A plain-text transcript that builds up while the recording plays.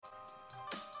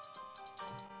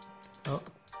Oh,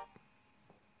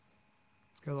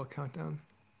 it's got a little countdown.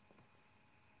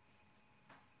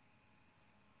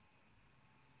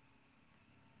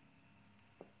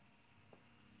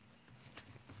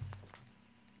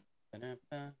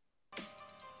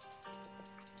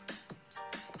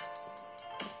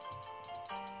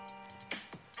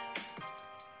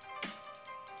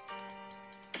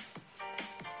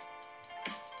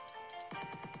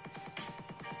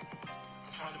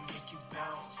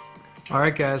 All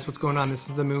right, guys, what's going on? This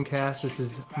is the MoonCast. This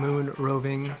is Moon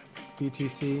Roving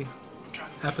BTC,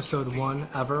 episode 1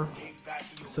 ever.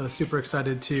 So super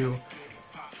excited to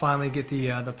finally get the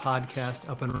podcast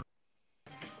up and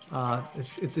running.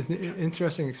 It's an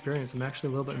interesting experience. I'm actually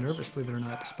a little bit nervous, believe it or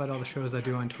not, despite all the shows I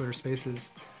do on Twitter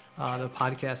Spaces. The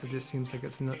podcast, it just seems like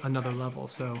it's another level.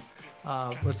 So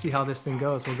let's see how this thing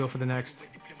goes. We'll go for the next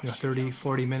 30,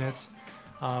 40 minutes.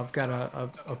 I've got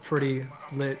a pretty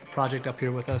lit project up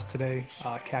here with us today,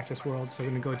 Cactus World. So we're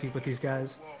going to go deep with these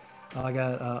guys. I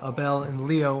got Abel and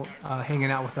Leo hanging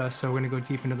out with us. So we're going to go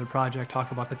deep into the project,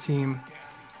 talk about the team,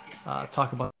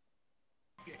 talk about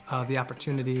the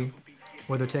opportunity,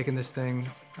 where they're taking this thing.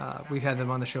 We've had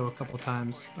them on the show a couple of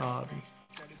times.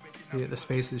 The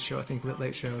Spaces show, I think,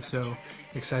 Late Show. So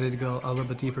excited to go a little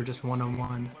bit deeper, just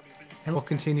one-on-one. And we'll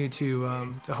continue to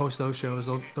host those shows.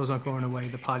 Those aren't going away.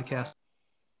 The podcast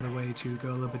the way to go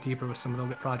a little bit deeper with some of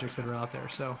the projects that are out there.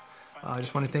 So I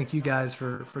just want to thank you guys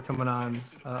for coming on,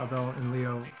 Abel and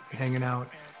Leo, hanging out,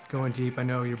 going deep. I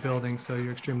know you're building, so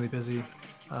you're extremely busy.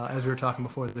 As we were talking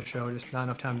before the show, just not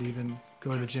enough time to even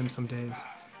go to the gym some days.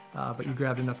 But you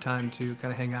grabbed enough time to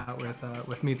kind of hang out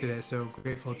with me today. So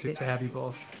grateful to have you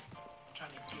both.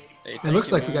 Hey, it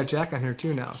looks like we got Jack on here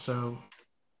too now. So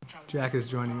Jack is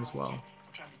joining as well.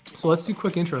 So let's do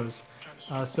quick intros.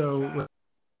 So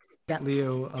got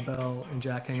Leo, Abel, and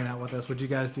Jack hanging out with us. Would you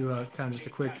guys do a kind of just a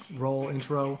quick role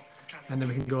intro, and then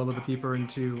we can go a little bit deeper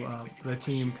into the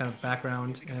team kind of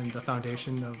background and the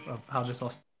foundation of how this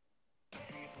all.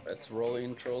 Let's roll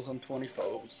intros on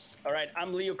 24s. All right,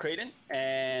 I'm Leo Krajden,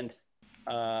 and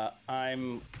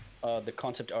I'm the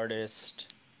concept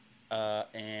artist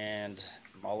and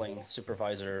modeling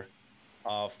supervisor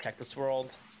of Cactus World,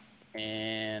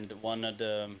 and one of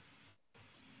the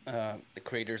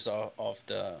creators of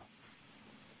the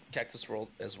Cactus World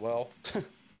as well.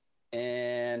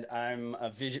 And I'm a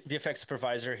VFX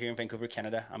supervisor here in Vancouver,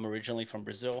 Canada. I'm originally from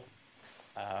Brazil.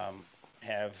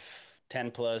 Have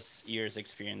 10 plus years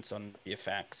experience on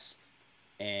VFX,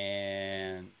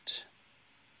 and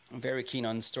I'm very keen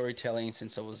on storytelling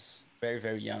since I was very,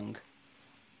 very young.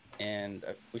 And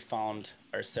we found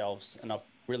ourselves a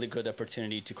really good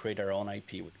opportunity to create our own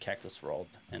IP with Cactus World,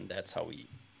 and that's how we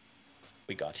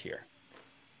got here.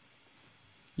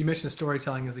 You mentioned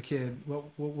storytelling as a kid.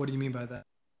 What do you mean by that?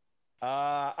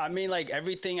 I mean, like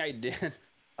everything I did,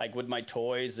 like with my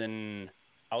toys, and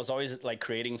I was always like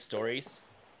creating stories.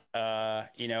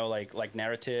 Like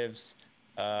narratives.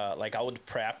 Like I would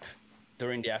prep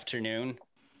during the afternoon.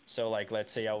 So like,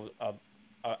 let's say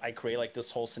I create like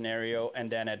this whole scenario, and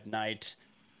then at night,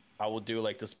 I would do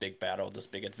like this big battle, this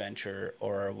big adventure,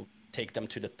 or I would take them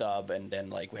to the tub, and then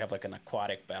like we have like an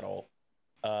aquatic battle.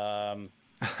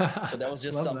 So that was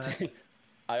just something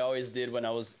I always did when I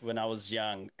was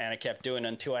young, and I kept doing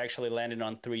until I actually landed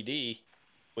on 3D,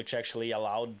 which actually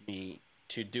allowed me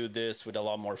to do this with a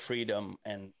lot more freedom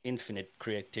and infinite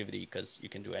creativity, because you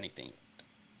can do anything.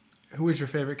 Who was your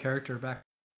favorite character back,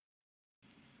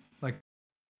 like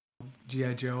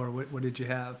G.I. Joe, or what did you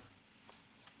have?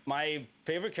 My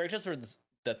favorite characters were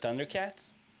the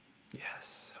Thundercats.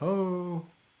 Yes. Oh.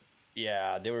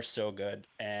 Yeah, they were so good,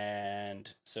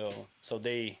 and so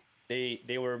they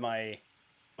were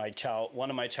one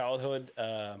of my childhood.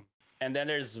 And then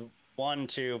there's one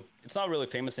too. It's not really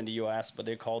famous in the U.S., but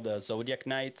they're called the Zodiac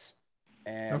Knights,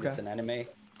 and it's an anime,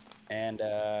 and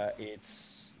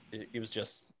it was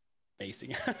just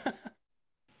amazing.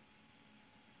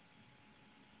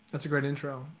 That's a great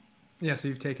intro. Yeah, so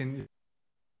you've taken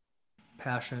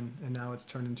passion, and now it's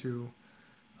turned into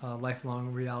a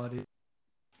lifelong reality.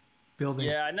 Building.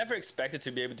 Yeah, I never expected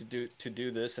to be able to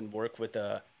do this and work with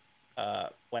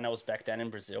when I was back then in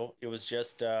Brazil. It was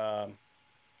just it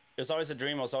was always a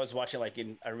dream. I was always watching, like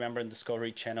I remember in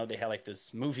Discovery Channel they had like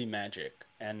this movie magic,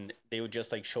 and they would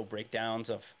just like show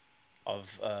breakdowns of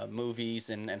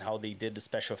movies and how they did the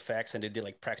special effects, and they did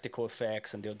like practical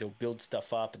effects, and they'll build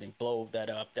stuff up and they blow that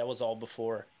up. That was all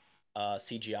before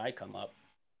CGI come up.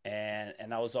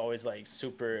 And I was always like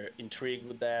super intrigued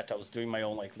with that. I was doing my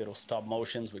own like little stop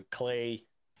motions with clay,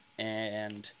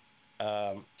 and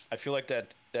I feel like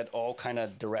that all kind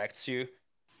of directs you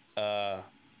to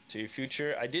your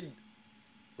future. I did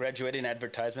graduated in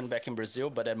advertisement back in Brazil,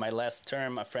 but at my last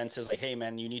term, a friend says like, "Hey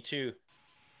man, you need to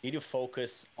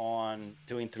focus on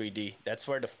doing 3D. That's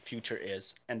where the future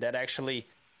is." And that actually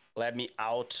led me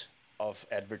out of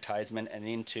advertisement and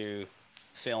into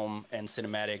film and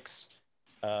cinematics,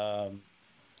 and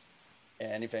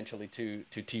eventually to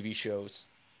TV shows.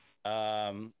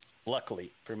 Luckily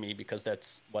for me, because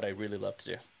that's what I really love to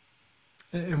do.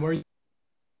 And where are you,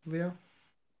 Leo?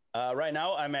 Right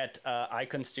now, I'm at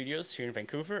Icon Studios here in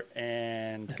Vancouver,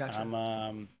 and Gotcha.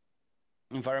 I'm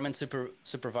environment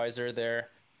supervisor there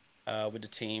with the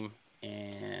team,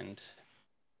 and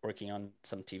working on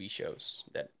some TV shows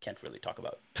that can't really talk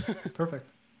about. Perfect.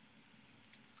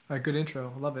 All right, good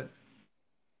intro. Love it.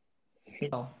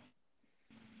 Well,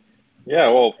 Yeah,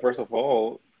 well, first of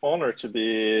all, honored to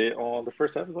be on the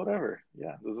first episode ever.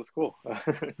 Yeah, this is cool.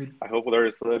 we, I hope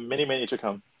there's many, many to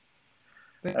come.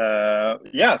 Thank-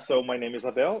 Yeah, so my name is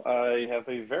Abel. I have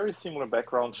a very similar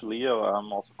background to Leo.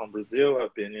 I'm also from Brazil.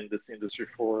 I've been in this industry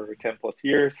for 10 plus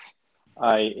years.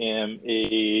 I am a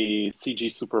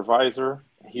CG supervisor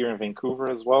here in Vancouver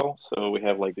as well. So we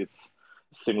have like these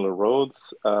similar roads.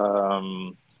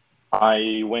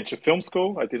 I went to film school.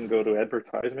 I didn't go to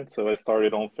advertisement, so I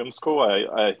started on film school.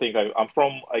 I think I'm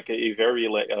from like a very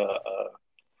like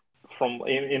from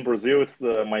in Brazil. It's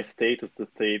my state is the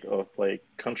state of like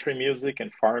country music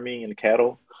and farming and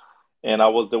cattle. And I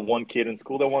was the one kid in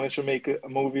school that wanted to make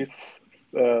movies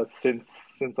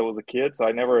since I was a kid. So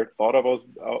I never thought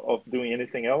of doing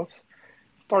anything else.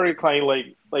 Started kind of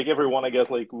like everyone, I guess.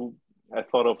 Like I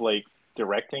thought of like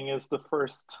directing is the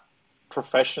first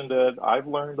profession that I've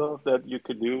learned of that you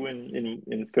could do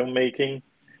in filmmaking.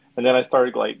 And then I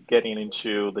started like getting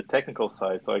into the technical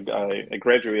side. So I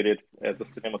graduated as a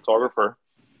cinematographer,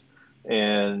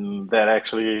 and that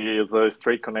actually is a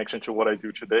straight connection to what I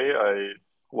do today.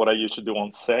 What I used to do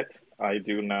on set, I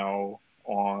do now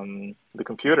on the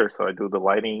computer. So I do the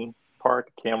lighting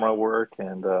part, camera work,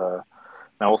 and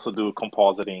I also do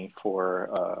compositing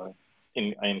for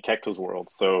in Cactus World.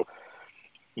 So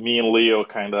me and Leo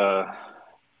kind of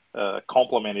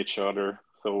complement each other.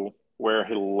 So where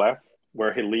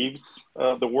he leaves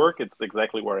the work, it's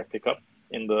exactly where I pick up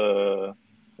in the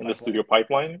studio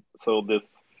pipeline. So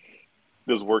this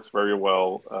works very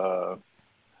well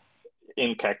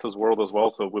in Cactus World as well.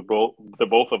 So the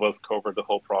both of us cover the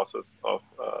whole process of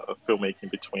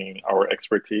filmmaking between our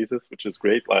expertises, which is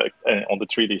great. Like on the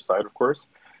 3D side, of course.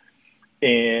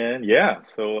 And yeah,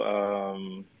 so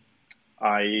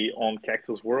I on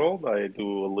Cactus World, I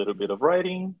do a little bit of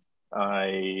writing.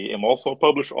 I am also a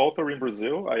published author in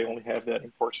Brazil. I only have that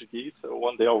in Portuguese, so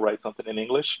one day I'll write something in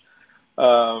English.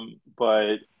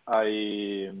 But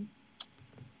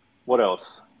what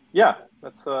else? Yeah,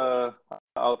 that's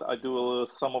I do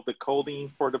some of the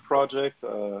coding for the project.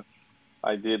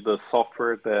 I did the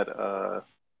software that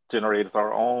generates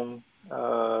our own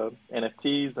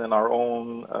NFTs and our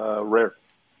own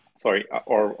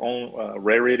our own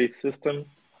rarity system.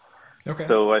 okay.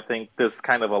 So I think this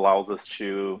kind of allows us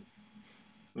to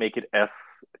make it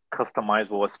as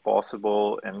customizable as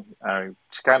possible, and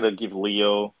to kind of give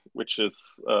Leo, which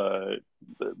is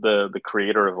the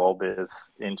creator of all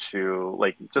this, into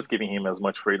like just giving him as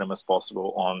much freedom as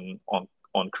possible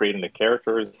on creating the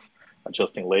characters,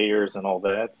 adjusting layers, and all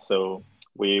that. So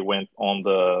we went on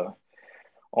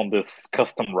this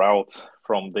custom route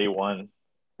from day one,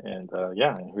 and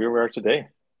yeah, here we are today.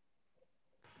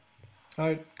 All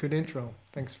right, good intro.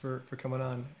 Thanks for coming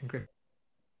on. And great.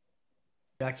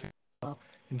 Jack here.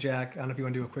 And Jack, I don't know if you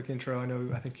want to do a quick intro.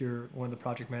 I think you're one of the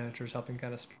project managers helping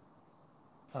kind of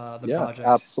the project.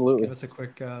 Absolutely. Give us a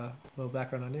quick little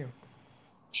background on you.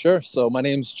 Sure. So my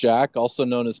name's Jack, also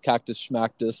known as Cactus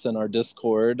Schmactus in our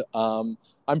Discord. I'm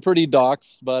pretty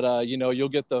doxxed, but you'll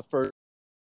get the first.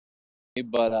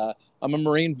 But I'm a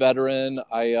Marine veteran.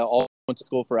 I also went to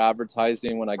school for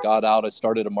advertising. When I got out, I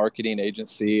started a marketing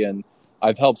agency, and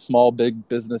I've helped small, big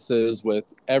businesses with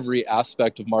every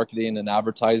aspect of marketing and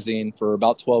advertising for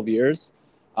about 12 years.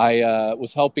 I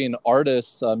was helping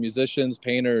artists, musicians,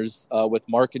 painters with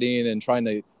marketing and trying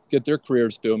to get their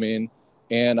careers booming.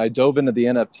 And I dove into the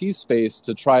NFT space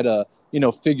to try to,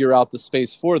 figure out the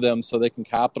space for them so they can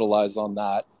capitalize on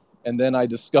that. And then I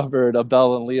discovered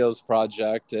Abel and Leo's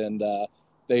project, and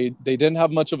they didn't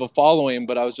have much of a following,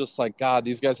 but I was just like, God,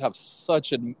 these guys have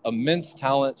such an immense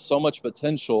talent, so much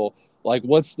potential. Like,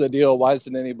 what's the deal? Why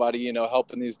isn't anybody,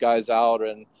 helping these guys out?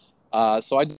 And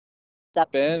so I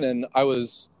stepped in, and I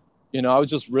was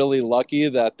just really lucky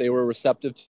that they were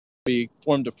receptive. We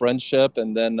formed a friendship,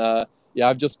 and then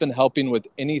I've just been helping with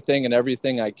anything and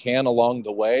everything I can along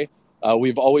the way.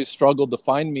 We've always struggled to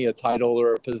find me a title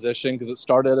or a position because it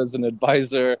started as an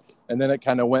advisor and then it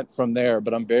kind of went from there.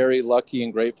 But I'm very lucky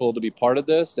and grateful to be part of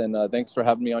this. And thanks for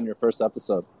having me on your first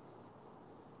episode.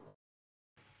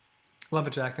 Love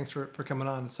it, Jack. Thanks for coming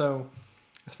on. So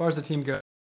as far as the team goes,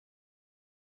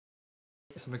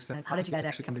 to some extent, how did you guys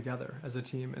actually come together as a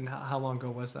team, and how long ago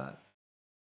was that?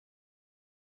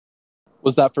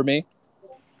 Was that for me?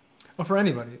 Well, for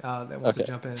anybody that wants to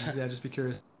jump in. Yeah, just be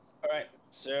curious. All right.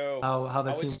 So how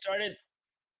the team started,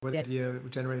 where the idea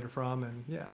generated from, and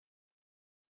yeah.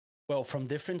 Well, from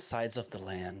different sides of the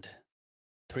land,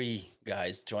 3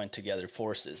 guys joined together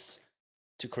forces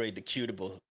to create the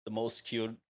cutable, the most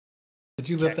cute. Did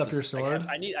you lift up your sword?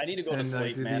 I need to go to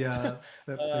sleep, do man.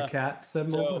 The cat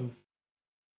symbol.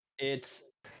 It's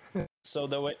so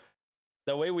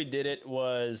the way we did it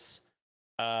was,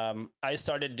 I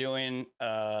started doing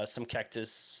some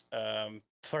cactus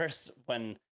first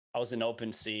when I was in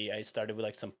OpenSea. I started with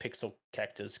like some pixel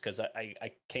cactus because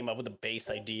I came up with a base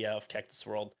idea of Cactus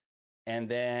World, and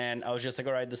then I was just like,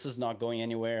 all right, this is not going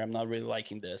anywhere. I'm not really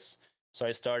liking this, so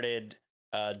I started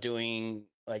doing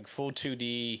like full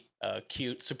 2D,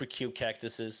 super cute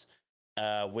cactuses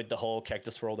with the whole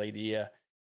Cactus World idea.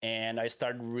 And I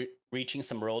started reaching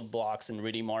some roadblocks and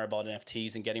reading more about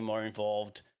NFTs and getting more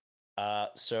involved.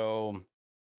 So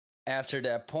after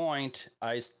that point,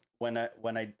 when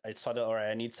I saw that, all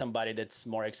right, I need somebody that's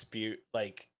more experienced,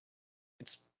 like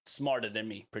it's smarter than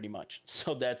me, pretty much.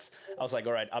 So I was like,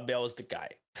 all right, Abel is the guy,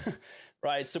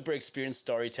 right? Super experienced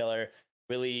storyteller,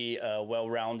 really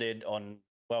well-rounded on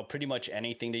pretty much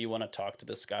anything that you want to talk to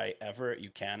this guy ever, you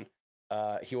can.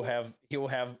 He will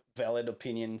have valid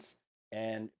opinions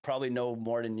and probably know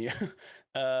more than you,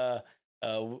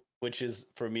 which is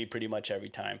for me pretty much every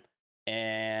time.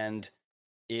 And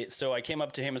so I came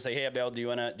up to him and say, "Hey, Abel, do you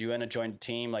wanna join the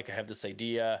team? Like, I have this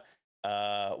idea.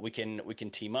 We can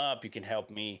team up. You can help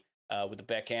me with the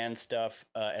back end stuff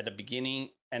at the beginning,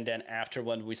 and then after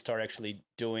when we start actually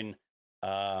doing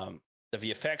the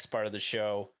VFX part of the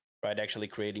show, right, actually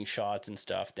creating shots and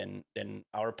stuff, then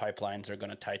our pipelines are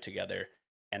gonna tie together,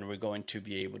 and we're going to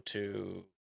be able to."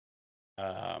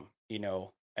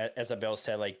 As Abel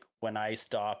said, like when I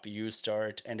stop, you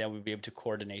start, and then we'll be able to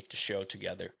coordinate the show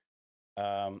together.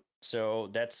 So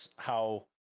that's how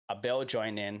Abel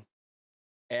joined in.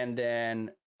 And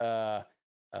then that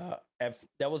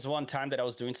was one time that I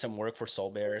was doing some work for Soul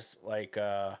Bears. Like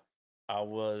I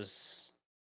was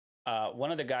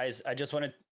one of the guys, I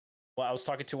was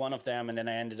talking to one of them, and then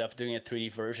I ended up doing a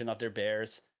 3D version of their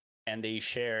bears, and they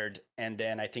shared, and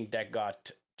then I think that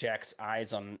got Jack's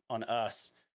eyes on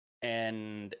us,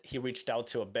 and he reached out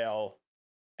to Abel,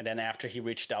 and then after he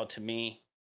reached out to me,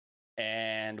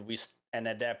 and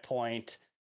at that point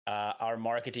our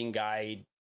marketing guy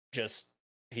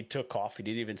he took off. He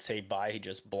didn't even say bye. He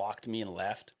just blocked me and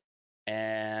left,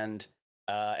 and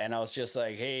I was just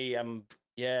like, hey, I'm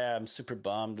super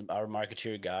bummed our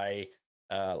marketeer guy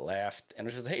left. And it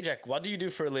was just, hey Jack, what do you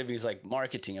do for a living? He's like,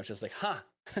 marketing. I was just like,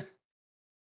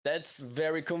 that's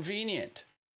very convenient.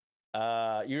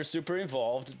 You're super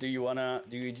involved. Do you wanna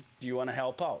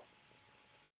help out?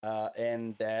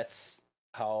 And that's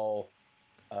how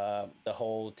the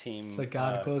whole team. It's like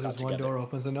God closes one door,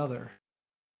 opens another.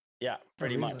 Yeah,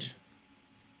 pretty much.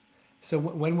 So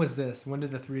when was this? When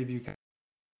did the 3 of you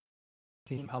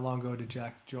team? How long ago did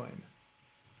Jack join?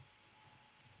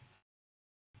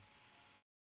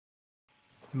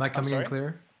 Am I coming in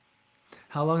clear?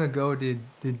 How long ago did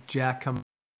Jack come?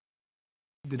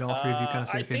 Did all 3 of you kind of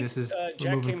say, okay, this is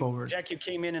we're moving forward? Jack, you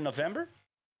came in November?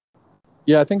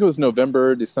 Yeah, I think it was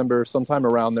November, December, sometime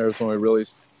around there is when we really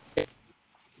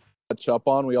catch up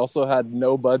on. We also had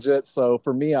no budget. So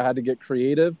for me, I had to get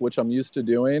creative, which I'm used to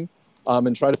doing,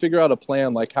 and try to figure out a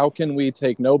plan. Like, how can we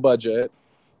take no budget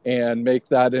and make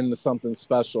that into something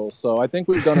special? So I think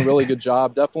we've done a really good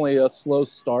job. Definitely a slow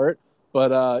start.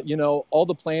 But, all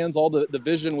the plans, all the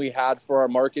vision we had for our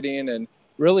marketing, and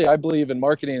really, I believe in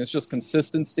marketing, it's just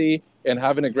consistency and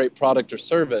having a great product or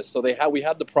service. So we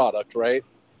had the product, right?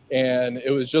 And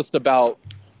it was just about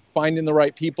finding the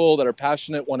right people that are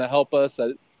passionate, want to help us,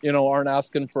 that, aren't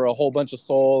asking for a whole bunch of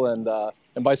soul. And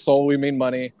by soul, we mean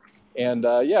money. And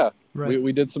right.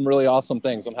 we did some really awesome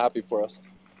things. I'm happy for us.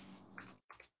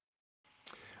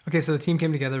 Okay, so the team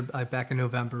came together back in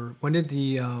November. When did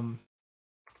the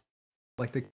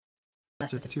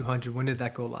 200, when did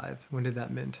that go live? When did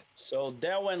that mint? So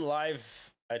that went live,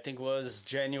 I think was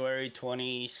January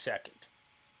 22nd.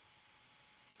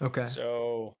 Okay.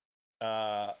 So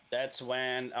that's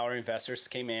when our investors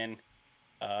came in,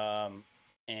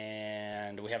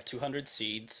 and we have 200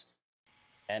 seeds,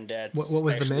 and that's what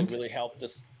was the mint? Really helped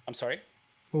us. I'm sorry.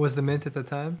 What was the mint at the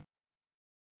time?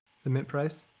 The mint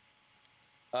price?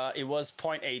 It was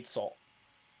 0.8 Sol.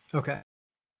 Okay.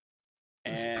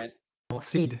 And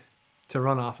Seed to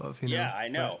run off of, you know? yeah, I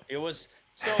know. But It was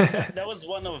so that was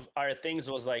one of our things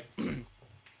was like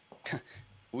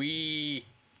we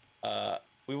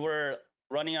we were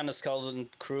running on a skeleton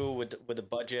crew with a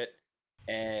budget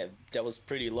and that was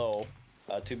pretty low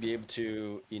to be able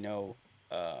to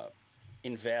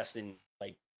invest in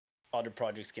like other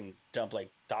projects can dump like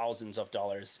thousands of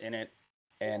dollars in it,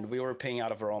 and we were paying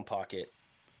out of our own pocket.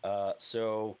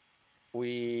 So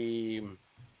we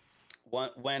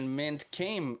when Mint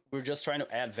came, we were just trying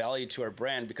to add value to our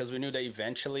brand because we knew that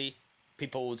eventually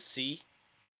people would see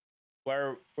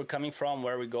where we're coming from,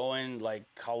 where we're going, like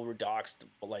how we're doxxed.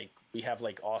 Like we have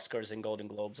like Oscars and Golden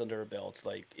Globes under our belts.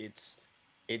 Like who it's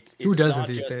doesn't not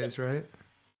these just days, right?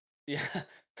 yeah.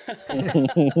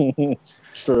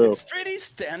 True. It's pretty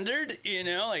standard, you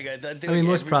know. Like I think I mean,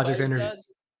 like most projects everybody enter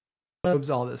does.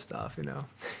 all this stuff, you know.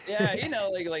 Yeah, you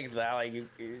know, like that. Like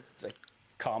it's a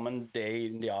common day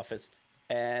in the office,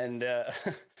 and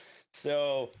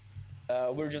so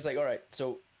we're just like, all right.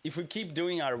 So if we keep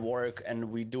doing our work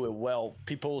and we do it well,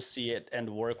 people will see it, and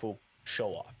the work will show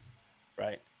off,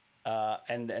 right?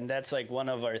 And that's like one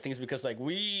of our things because like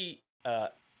we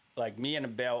like me and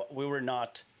Abel, we were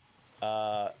not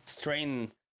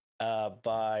strained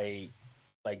by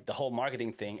like the whole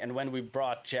marketing thing. And when we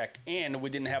brought Jack in, we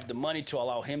didn't have the money to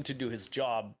allow him to do his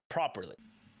job properly,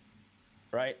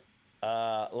 right?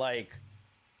 Like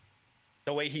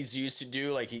the way he's used to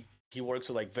do, like he works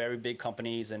with like very big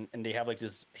companies and they have like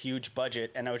this huge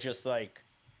budget. And I was just like,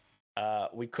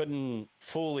 we couldn't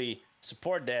fully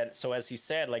support that. So as he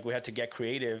said, like we had to get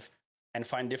creative and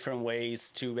find different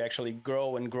ways to actually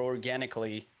grow and grow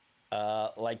organically,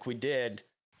 like we did.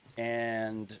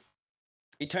 And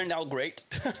it turned out great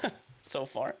so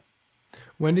far.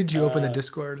 When did you open the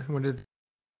Discord? When did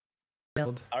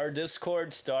build? Our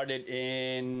Discord started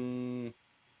in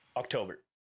October.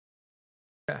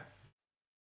 Yeah.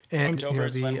 And October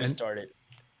is when we started.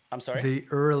 I'm sorry? The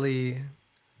early,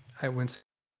 I went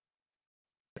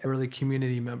early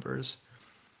community members,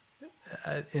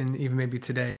 and even maybe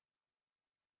today,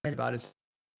 about it,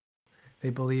 they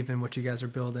believe in what you guys are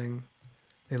building.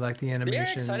 They like the animation.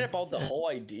 They're excited about the whole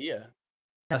idea.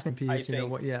 Piece, you know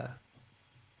what? Yeah.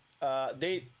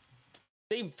 They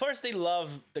first they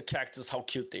love the cactus, how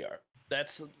cute they are.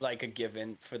 That's like a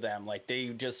given for them. Like they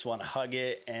just want to hug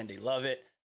it and they love it.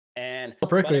 And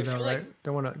prickly though, right?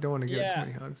 Don't want to give it too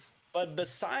many hugs. But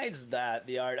besides that,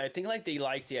 the art, I think like they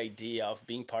like the idea of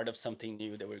being part of something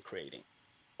new that we're creating.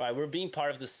 Right? We're being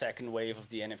part of the second wave of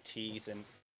the NFTs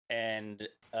and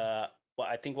well,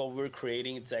 I think what we're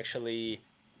creating, it's actually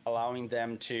allowing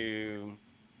them to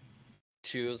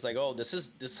it's like, oh,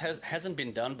 this hasn't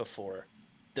been done before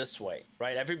this way,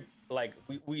 right?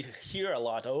 We hear a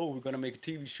lot, oh, we're gonna make a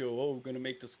TV show, oh, we're gonna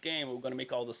make this game, we're gonna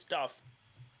make all this stuff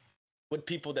with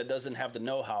people that doesn't have the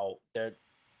know-how, that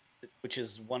which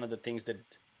is one of the things that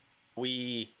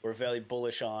we were very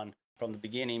bullish on from the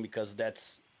beginning, because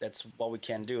that's what we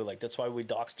can do. Like that's why we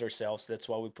doxed ourselves, that's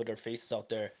why we put our faces out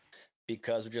there,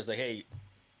 because we're just like, hey,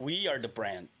 we are the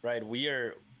brand, right? We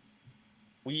are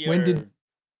when did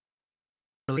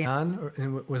early on, or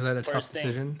was that a tough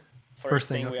decision? First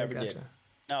thing we ever did.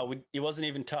 No, it wasn't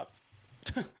even tough.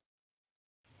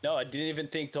 No, I didn't even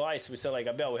think twice. We said like,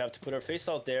 Abel, we have to put our face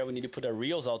out there. We need to put our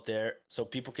reels out there so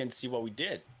people can see what we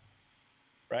did.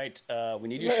 Right? We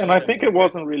need to show and I think it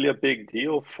wasn't really a big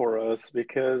deal for us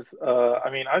because, I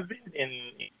mean, I've been in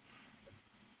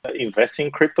investing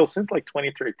in crypto since like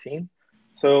 2013.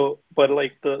 So, but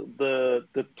like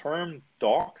the term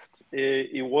doxed,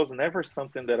 it was never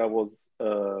something that I was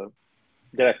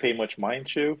that I pay much mind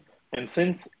to. And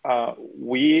since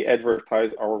we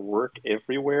advertise our work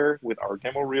everywhere with our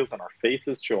demo reels and our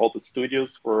faces to all the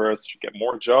studios for us to get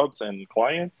more jobs and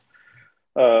clients,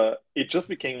 it just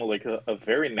became like a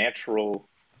very natural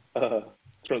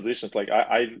transition. Like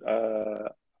I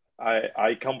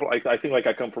come, I think like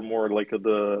I come from more like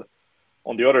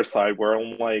on the other side where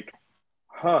I'm like,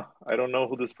 I don't know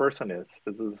who this person is.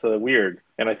 This is weird.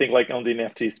 And I think like on the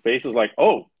NFT space is like,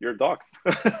 oh, you're doxed.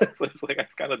 So it's like,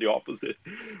 it's kind of the opposite.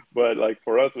 But like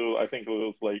for us, I think it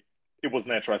was like, it was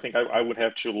natural. I think I would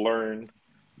have to learn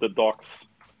the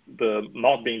the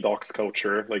not being doxed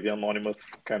culture, like the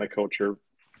anonymous kind of culture.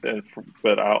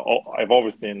 But I've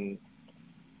always been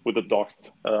with the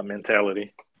doxed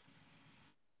mentality.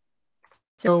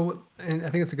 So, and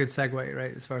I think it's a good segue,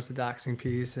 right? As far as the doxing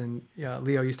piece, and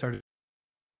Leo, you started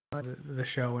the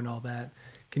show and all that.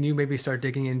 Can you maybe start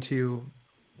digging into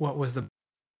what was the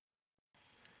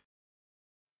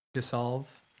to solve,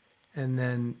 And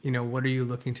then, what are you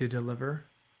looking to deliver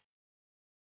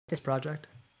this project?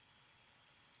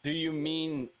 Do you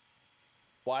mean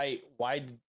why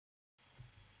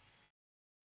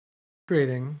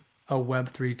Creating a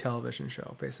Web3 television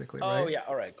show, basically, Oh right? yeah,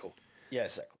 all right, cool. Yeah,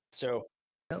 exactly. So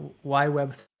Why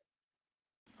Web?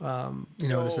 There's a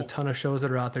so ton of shows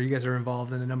that are out there. You guys are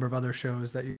involved in a number of other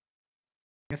shows that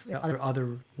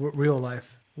other real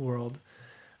life world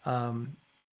um,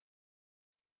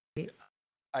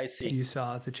 I that see. you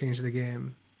saw to change the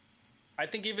game. I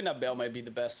think even Abel might be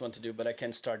the best one to do, but I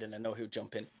can start and I know he'll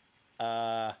jump in.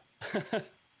 Uh,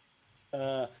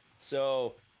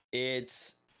 so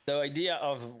it's the idea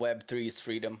of Web3 is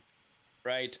freedom,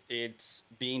 right? It's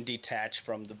being detached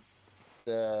from the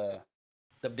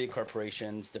the big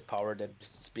corporations, the power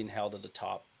that's been held at the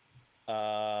top.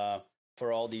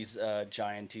 For all these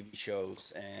giant TV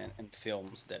shows and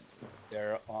films that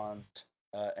they're on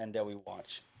and that we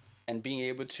watch. And being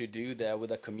able to do that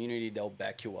with a community that'll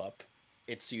back you up,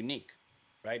 it's unique,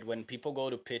 right? When people go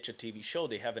to pitch a TV show,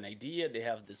 they have an idea, they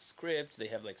have the script, they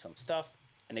have like some stuff,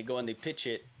 and they go and they pitch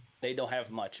it. They don't have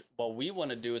much. What we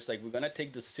want to do is like, we're going to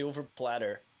take the silver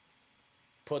platter,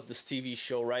 put this TV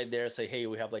show right there, say, hey,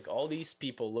 we have like all these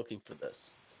people looking for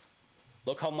this.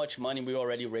 Look how much money we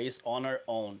already raised on our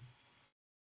own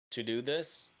to do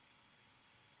this.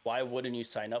 Why wouldn't you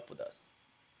sign up with us?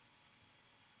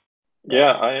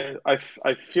 Yeah, I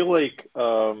feel like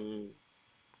I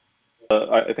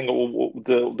think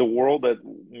the world that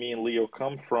me and Leo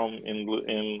come from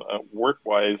in work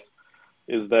wise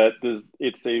is that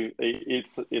it's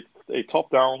a top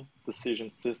down decision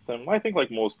system. I think like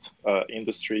most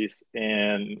industries,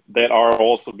 and that are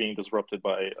also being disrupted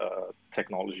by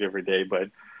technology every day. But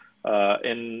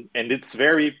and it's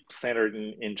very centered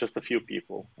in just a few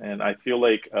people. And I feel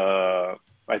like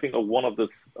I think one of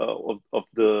this of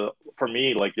the for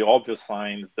me like the obvious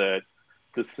signs that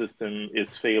the system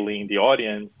is failing the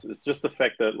audience is just the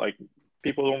fact that like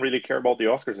people don't really care about the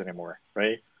Oscars anymore,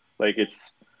 right? Like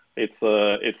it's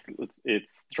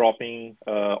dropping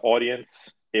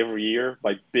audience every year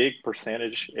by big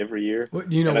percentage every year,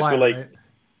 What, you know and I why, feel like right?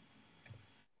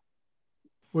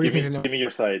 What do you think the give me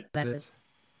your side. that is?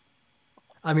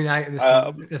 I mean, this is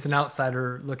Uh, as an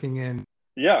outsider looking in,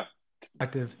 yeah,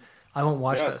 perspective, I won't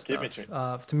watch yeah, that give me.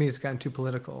 stuff. To me, it's gotten too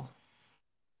political.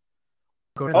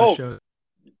 Go to those Oh, shows,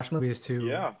 watch movies to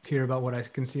yeah. hear about what I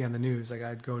can see on the news. Like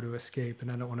I'd go to escape,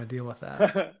 and I don't want to deal with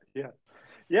that. Yeah.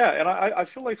 Yeah, and I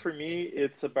feel like for me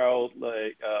it's about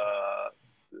like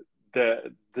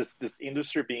this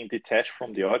industry being detached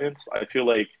from the audience. I feel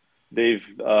like they've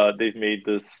made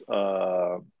this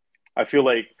I feel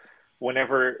like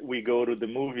whenever we go to the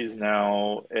movies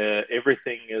now,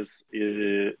 everything is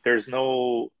there's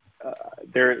no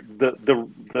there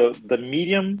the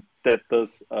medium that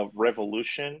does a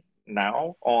revolution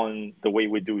now on the way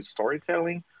we do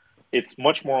storytelling. It's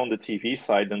much more on the TV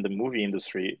side than the movie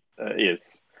industry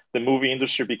is. The movie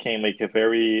industry became like a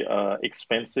very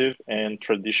expensive and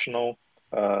traditional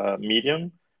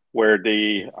medium where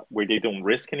they don't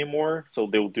risk anymore. So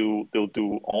they'll do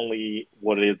only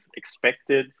what is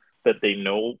expected that they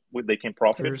know they can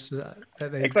profit.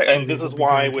 That they Exactly, and this believe will is be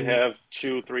why we guaranteed. have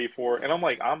two, three, four, and I'm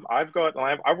like, I've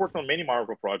worked on many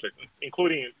Marvel projects,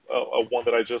 including a one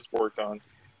that I just worked on,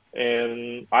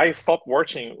 and I stopped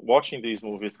watching these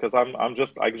movies because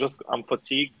I'm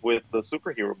fatigued with the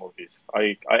superhero movies.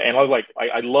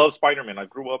 I love Spider-Man. I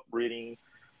grew up reading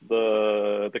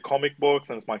the comic books,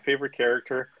 and it's my favorite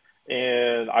character.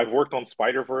 And I've worked on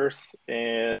Spider-Verse,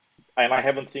 and I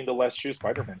haven't seen the last two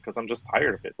Spider-Man because I'm just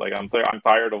tired of it. Like I'm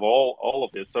tired of all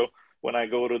of this. So when I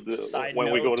go to Side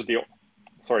when we go to note the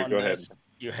sorry, on go ahead. this,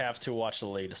 you have to watch the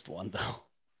latest one though.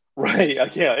 Right?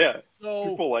 It's Yeah. so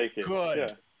People like it. good.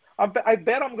 Yeah. I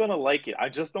bet I'm gonna like it. I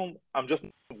just don't. I'm just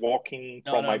walking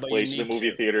No, from no, my but you place to the need movie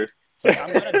to. theaters. It's like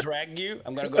I'm gonna drag you.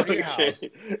 I'm gonna go to your Okay. house.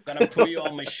 I'm gonna put you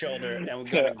on my shoulder, and we're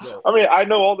Yeah. gonna go. I mean, I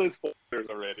know all these spoilers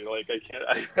already. Like I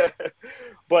can't.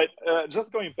 But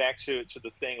just going back to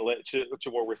the thing, to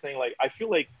what we're saying, like I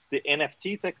feel like the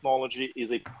NFT technology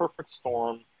is a perfect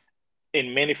storm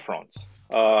in many fronts.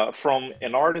 From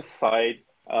an artist side,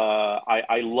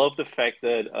 I love the fact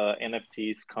that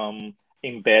NFTs come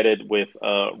embedded with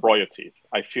royalties.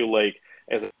 I feel like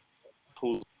as a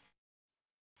who's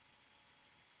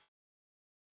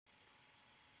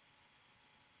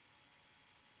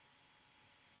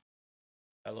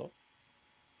Hello.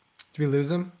 Did we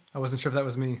lose him? I wasn't sure if that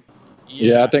was me.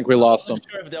 Yeah, I think we I lost him.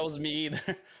 wasn't sure if that was me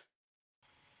either.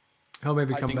 He'll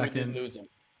maybe I come think we back did in. lose him.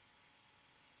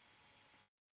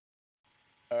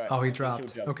 All right. Oh, he I think he'll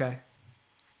dropped. jump. Okay.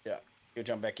 Yeah, he'll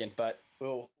jump back in, but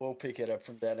we'll pick it up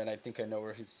from that, and I think I know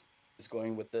where he's is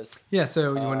going with this. Yeah,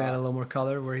 so you want to add a little more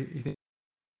color where you think?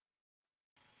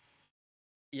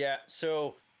 Yeah,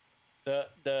 so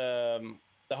the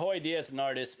whole idea as an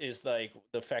artist is like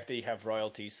the fact that you have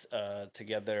royalties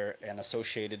together and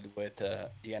associated with the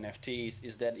NFTs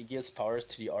is that it gives powers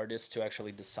to the artist to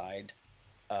actually decide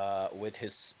with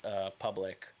his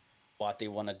public what they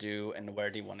want to do and where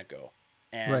they want to go,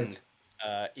 and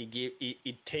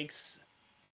it takes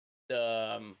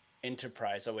the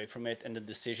enterprise away from it, and the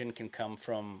decision can come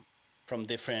from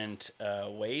different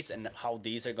ways, and how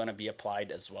these are going to be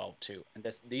applied as well too. And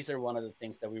these are one of the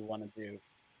things that we want to do.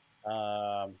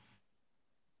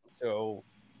 So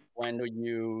when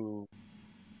you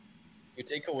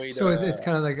take away So it's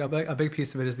kind of like a big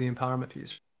piece of it is the empowerment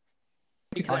piece.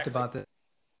 We talked about this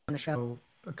on the show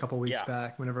a couple weeks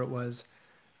back, whenever it was.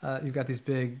 You've got these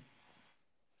big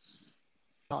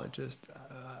just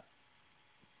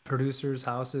producers,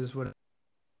 houses, what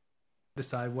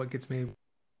decide what gets made,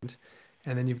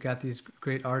 and then you've got these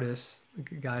great artists,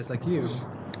 guys like you,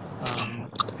 and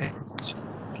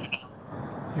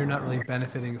you're not really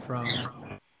benefiting from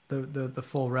the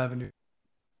full revenue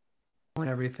and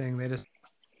everything. They just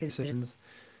decisions,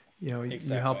 you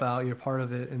help out, you're part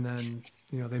of it, and then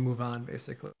they move on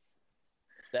basically.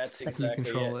 That's exactly you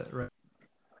control it, right?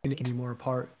 And it can be more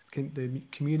the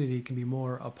community can be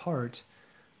more a part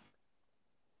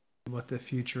of what the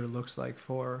future looks like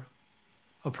for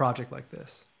a project like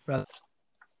this, rather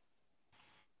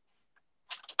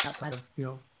outside of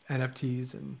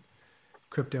NFTs and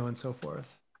crypto and so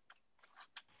forth.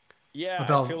 Yeah,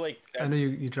 Abel, I feel like I know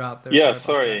you dropped there. Yeah,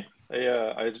 sorry.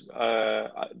 Yeah,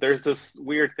 there's this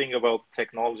weird thing about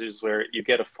technologies where you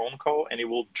get a phone call and it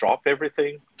will drop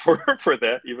everything for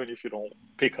that, even if you don't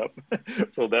pick up.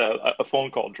 So that a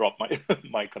phone call dropped my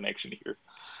my connection here.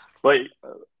 But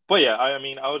yeah, I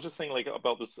mean, I was just saying like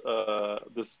about this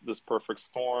perfect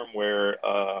storm where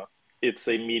it's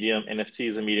a medium. NFT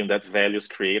is a medium that values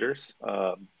creators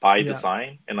by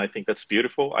design, and I think that's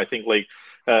beautiful. I think like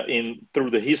through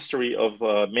the history of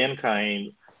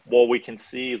mankind, what we can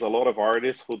see is a lot of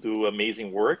artists who do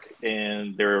amazing work,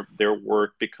 and their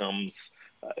work becomes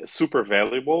super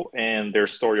valuable, and their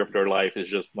story of their life is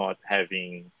just not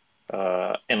having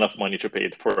enough money to pay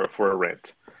for a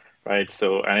rent. Right.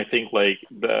 So, and I think like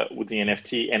with the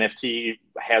NFT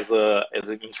has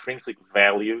an intrinsic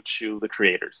value to the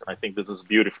creators, and I think this is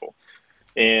beautiful.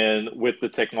 And with the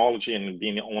technology and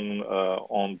being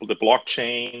on the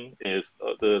blockchain is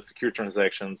the secure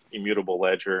transactions, immutable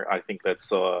ledger. I think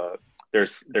that's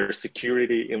there's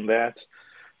security in that.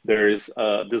 There is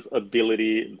this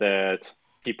ability that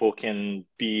people can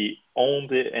be on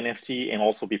the NFT and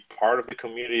also be part of the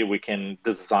community. We can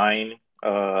design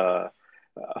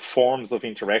forms of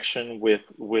interaction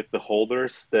with the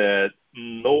holders that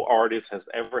no artist has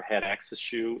ever had access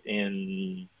to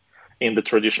in the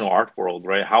traditional art world,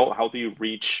 right? How do you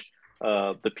reach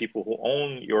the people who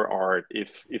own your art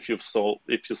if you've sold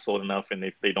enough, and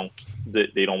if they don't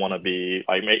want to be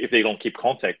like, if they don't keep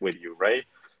contact with you, right?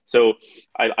 So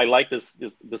I like this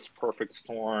perfect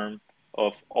storm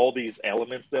of all these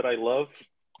elements that I love,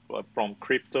 from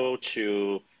crypto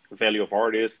to value of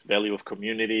artists, value of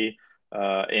community,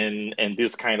 and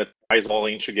this kind of ties all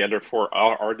in together for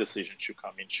our decision to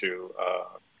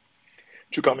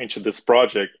come into this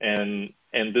project, and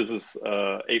this is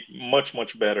a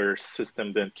much better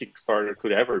system than Kickstarter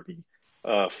could ever be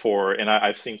and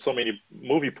I've seen so many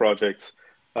movie projects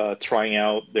trying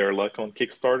out their luck on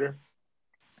Kickstarter,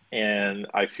 and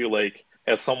I feel like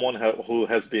as someone who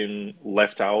has been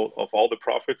left out of all the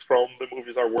profits from the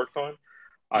movies I worked on,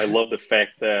 I love the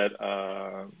fact that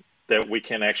that we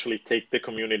can actually take the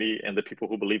community and the people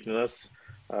who believe in us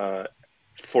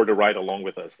for the ride along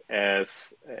with us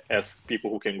as people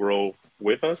who can grow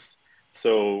with us.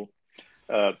 So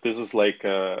this is like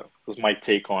this is my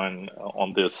take on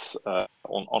this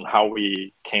on how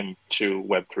we came to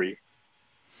Web3.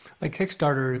 Like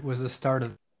Kickstarter was the start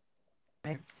of,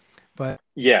 but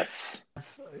yes,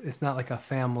 it's not like a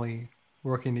family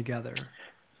working together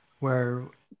where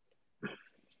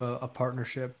a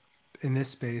partnership in this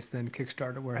space than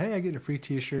Kickstarter, where hey, I get a free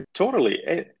T-shirt. Totally.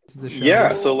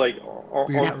 Yeah. So like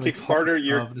on really Kickstarter,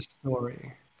 you're of the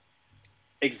story.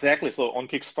 Exactly. So on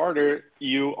Kickstarter,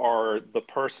 you are the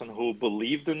person who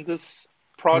believed in this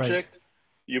project. Right.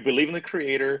 You believe in the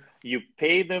creator. You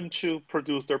pay them to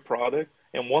produce their product,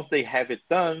 and once they have it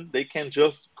done, they can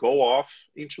just go off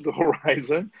into the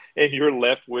horizon, and you're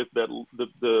left with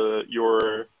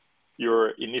your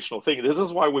initial thing. This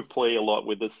is why we play a lot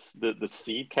with the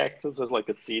seed cactus as like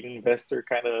a seed investor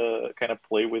kind of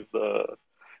play with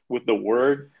the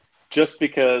word, just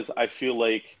because I feel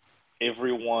like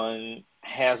everyone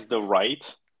has the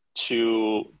right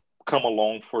to come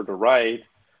along for the ride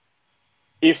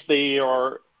if they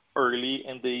are early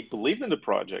and they believe in the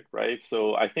project, right?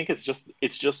 So I think it's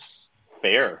just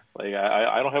fair. Like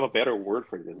I don't have a better word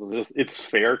for this. It's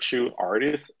fair to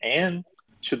artists and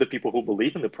to the people who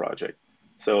believe in the project.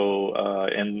 So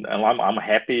and I'm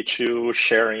happy to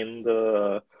share in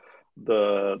the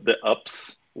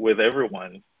ups with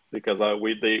everyone because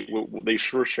they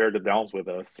sure share the downs with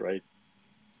us, right?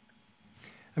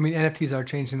 I mean, NFTs are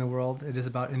changing the world. It is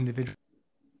about individual,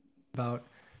 about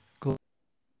global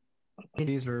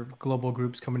or global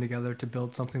groups coming together to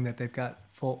build something that they've got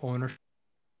full ownership.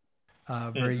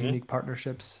 Very unique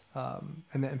partnerships, and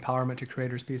the empowerment to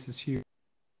creators piece is huge.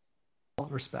 All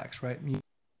respects, right?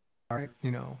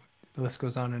 You know, the list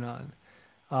goes on and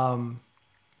on.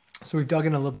 So we've dug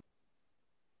in a little,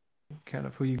 kind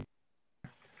of you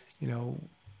know,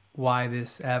 why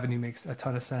this avenue makes a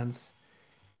ton of sense.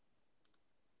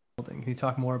 Can you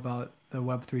talk more about the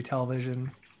Web3 television?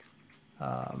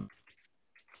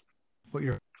 What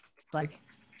you're like?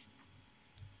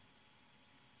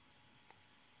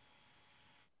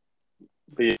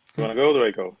 Do you want to go? Do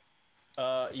I go?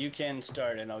 You can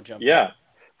start and I'll jump in. Yeah.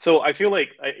 So I feel like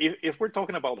if we're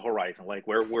talking about Horizon, like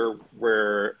where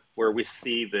we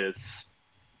see this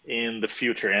in the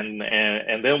future, and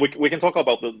then we can talk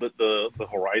about the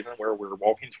horizon where we're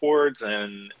walking towards,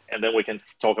 and then we can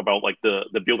talk about like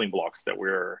the building blocks that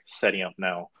we're setting up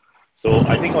now. So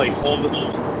I think like on the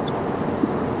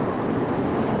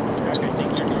I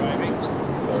think you're driving.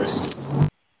 sorry.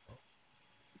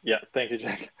 Yeah, thank you,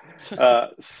 Jack.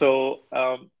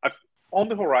 On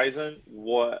the horizon,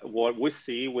 what we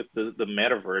see with the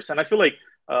metaverse, and I feel like,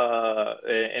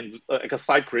 and like a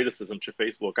side criticism to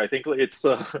Facebook, I think it's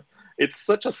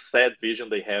such a sad vision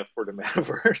they have for the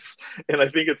metaverse, and I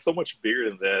think it's so much bigger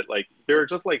than that. Like they're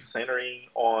just like centering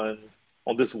on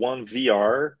this one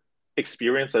VR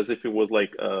experience as if it was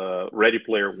like Ready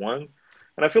Player One.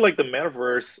 And I feel like the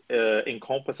metaverse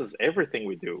encompasses everything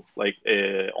we do, like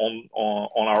on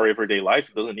our everyday lives.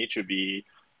 It doesn't need to be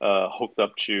hooked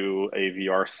up to a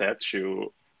VR set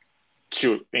to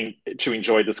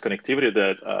enjoy this connectivity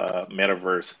that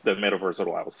metaverse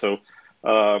allows. So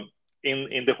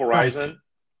in the horizon,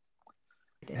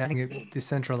 having it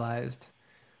decentralized,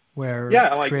 where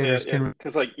yeah, like creators can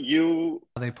because like you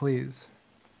how they please.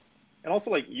 and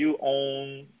also like you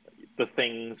own the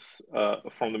things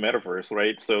from the metaverse,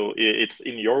 right? So it's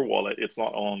in your wallet, it's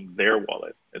not on their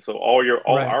wallet, and so all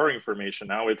Right. our information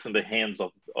now it's in the hands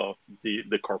of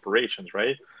the corporations,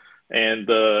 right? And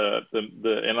the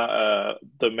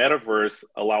metaverse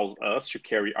allows us to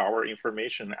carry our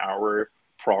information, our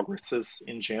progresses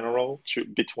in general to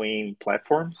between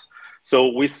platforms.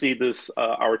 So we see this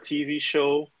our TV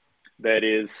show that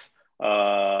is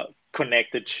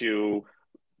connected to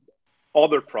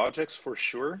other projects for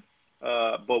sure,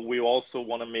 but we also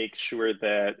want to make sure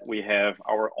that we have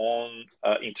our own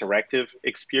interactive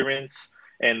experience,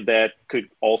 and that could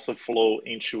also flow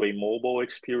into a mobile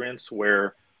experience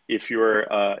where if you're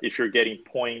getting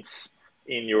points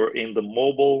in the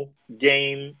mobile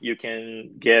game, you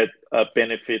can get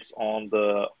benefits on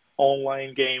the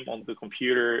online game on the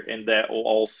computer, and that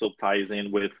also ties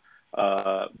in with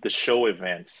the show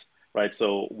events, right?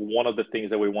 So one of the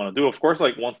things that we want to do, of course,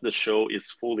 like once the show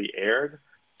is fully aired,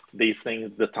 these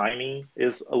things, the timing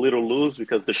is a little loose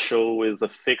because the show is a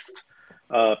fixed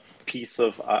piece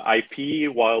of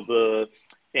IP, while the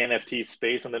NFT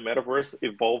space and the metaverse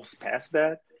evolves past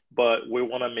that. But we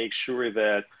want to make sure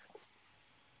that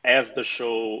as the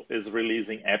show is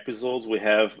releasing episodes, we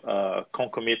have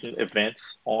concomitant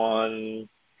events on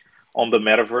the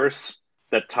metaverse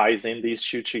that ties in these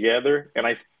two together. And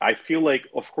I feel like,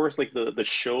 of course, like the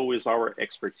show is our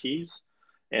expertise,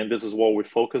 and this is what we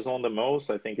focus on the most.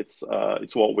 I think it's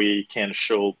what we can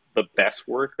show the best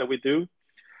work that we do,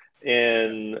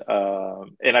 and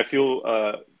I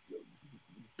feel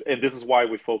and this is why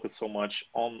we focus so much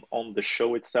on the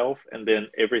show itself, and then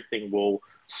everything will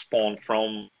spawn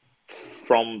from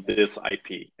this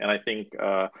IP. And I think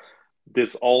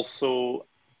this also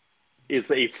is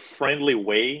a friendly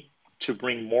way to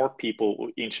bring more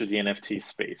people into the NFT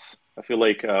space. I feel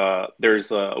like there's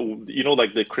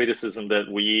like the criticism that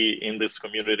we in this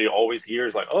community always hear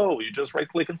is like, oh, you just right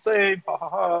click and save, ha ha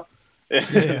ha.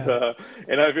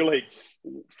 And I feel like,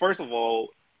 first of all,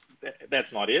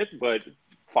 that's not it, but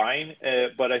fine.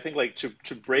 But I think like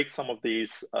to break some of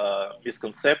these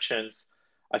misconceptions,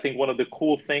 I think one of the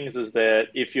cool things is that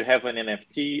if you have an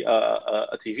NFT,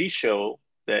 a TV show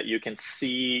that you can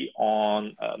see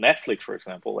on Netflix, for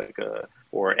example, like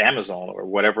or Amazon or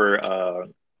whatever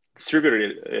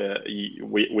distributor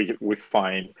we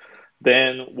find,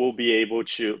 then people will be able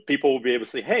to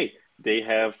say, hey, they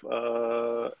have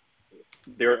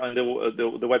they're on the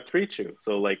Web3 too.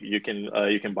 So like you can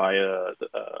buy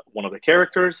one of the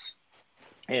characters,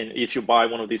 and if you buy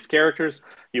one of these characters,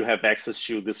 you have access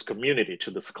to this community,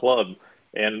 to this club.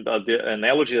 And the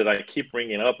analogy that I keep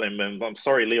bringing up, and I'm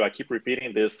sorry, Leo, I keep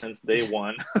repeating this since day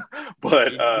one, but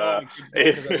keep going,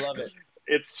 because I love it.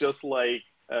 it's just like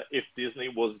if Disney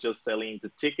was just selling the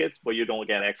tickets, but you don't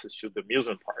get access to the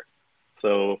amusement park.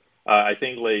 So I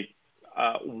think like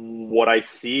what I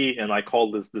see, and I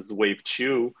call this wave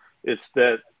two, is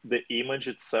that the image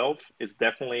itself is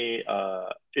definitely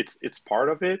it's part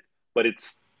of it, but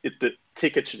it's the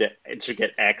ticket to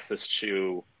get access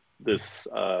to this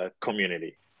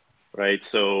community, right?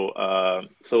 So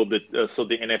the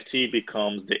NFT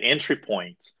becomes the entry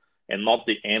point and not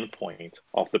the end point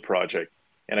of the project.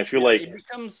 And I feel like it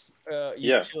becomes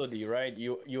yeah, utility, right?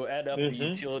 You add up the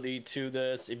utility to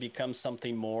this, it becomes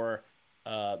something more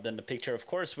than the picture. Of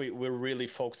course, we're really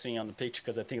focusing on the picture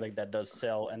because I think like that does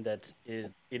sell, and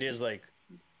it is like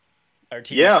our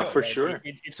TV show, for right? sure.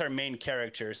 It's our main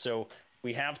character, so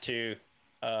we have to,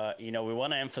 we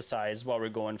want to emphasize what we're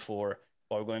going for,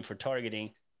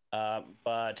 targeting,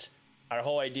 but our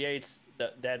whole idea is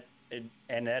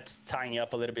and that's tying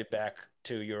up a little bit back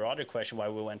to your other question, why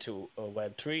we went to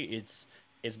Web3.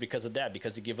 It's because of that,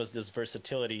 because it gives us this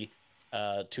versatility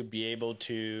to be able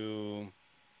to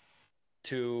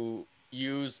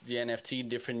use the NFT in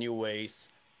different new ways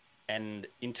and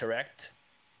interact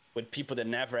with people that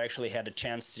never actually had a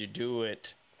chance to do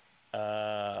it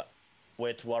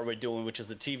with what we're doing, which is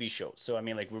the TV show. So I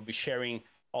mean, like, we'll be sharing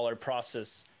all our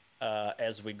process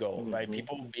as we go, right?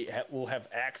 People will have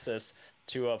access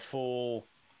to a full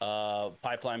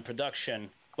pipeline production.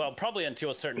 Well, probably until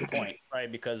a certain point,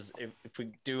 right? Because if we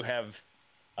do have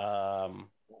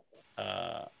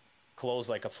close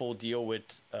like a full deal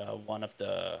with one of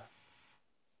the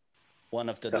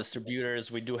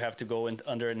distributors, we do have to go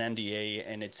under an NDA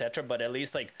and etc. But at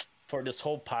least like for this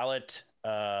whole pilot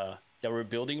that we're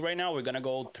building right now, we're gonna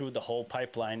go through the whole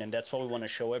pipeline, and that's what we want to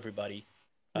show everybody.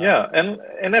 Yeah, and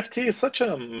NFT is such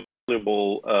a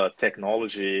malleable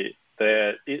technology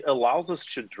that it allows us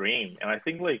to dream. And I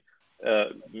think like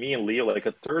me and Leo, like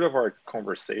a third of our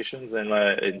conversations,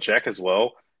 and Jack as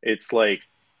well, it's like,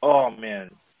 oh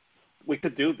man, we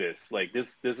could do this. Like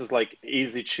this is like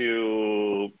easy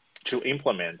to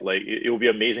implement. Like it will be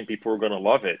amazing. People are gonna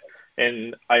love it.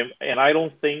 And I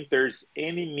don't think there's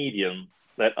any medium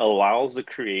that allows the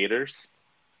creators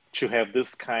to have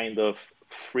this kind of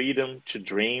freedom to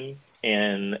dream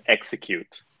and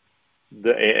execute.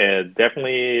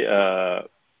 Definitely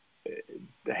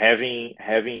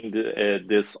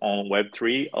this on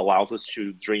Web3 allows us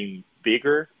to dream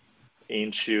bigger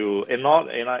into, and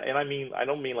not and I mean, I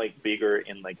don't mean like bigger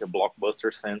in like a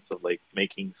blockbuster sense of like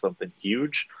making something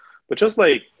huge, but just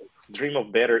like dream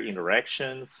of better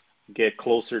interactions, get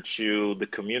closer to the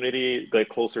community, get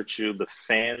closer to the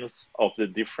fans of the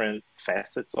different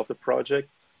facets of the project.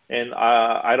 And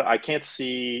I can't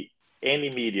see any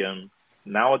medium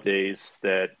nowadays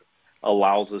that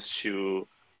allows us to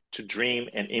dream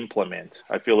and implement.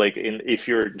 I feel like if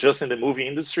you're just in the movie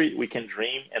industry, we can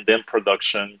dream and then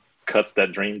production cuts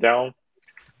that dream down,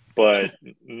 but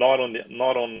not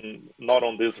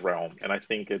on this realm. And I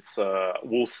think it's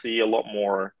we'll see a lot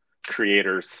more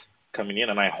creators coming in,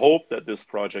 and I hope that this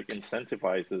project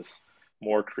incentivizes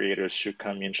more creators to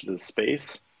come into this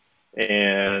space.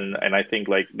 And I think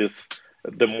like this,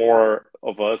 the more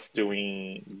of us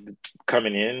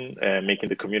coming in and making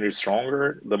the community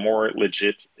stronger, the more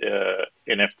legit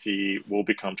NFT will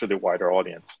become to the wider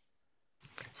audience.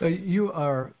 So you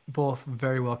are both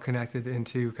very well connected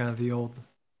into kind of the old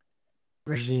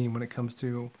regime when it comes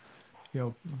to,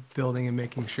 building and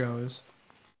making shows.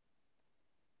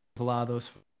 A lot of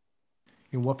those,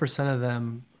 what percent of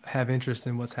them have interest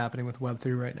in what's happening with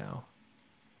Web3 right now?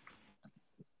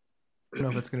 I don't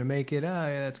know if it's going to make it. Yeah,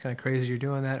 that's kind of crazy you're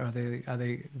doing that. Or are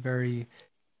they very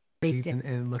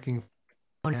and looking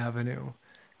for an avenue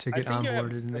to get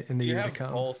onboarded in the year to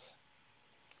come?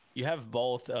 You have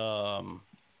both. How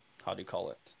do you call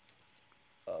it?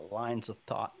 Lines of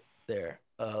thought there.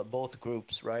 Both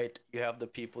groups, right? You have the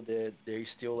people that they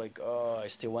still like, oh, I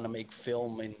still want to make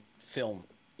film,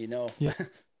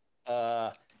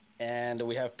 Yeah. And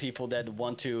we have people that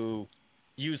want to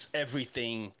use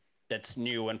everything that's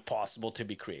new and possible to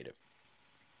be creative,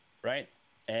 right?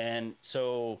 And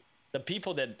so the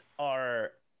people that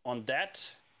are on that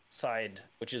side,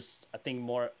 which is I think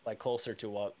more like closer to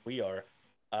what we are,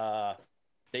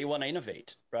 they want to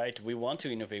innovate, right? We want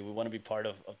to innovate. We want to be part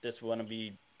of this. We want to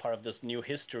be part of this new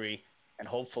history, and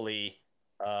hopefully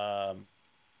um,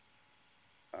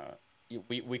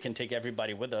 we can take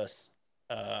everybody with us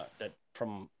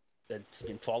that's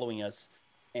been following us,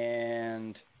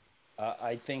 and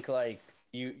I think like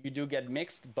you do get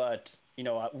mixed, but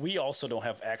we also don't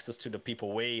have access to the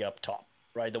people way up top,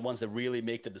 right? The ones that really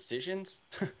make the decisions.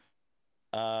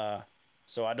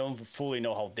 So I don't fully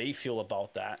know how they feel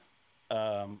about that.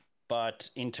 But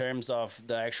in terms of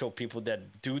the actual people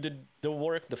that do the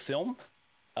work, the film,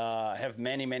 I have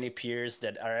many peers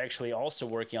that are actually also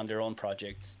working on their own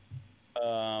projects.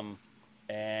 And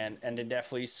they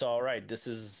definitely saw, right, this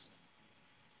is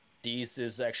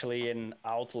actually an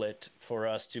outlet for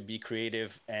us to be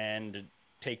creative and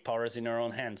take powers in our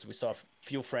own hands. We saw a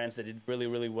few friends that did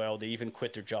really well. They even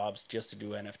quit their jobs just to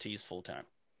do NFTs full time.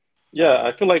 Yeah,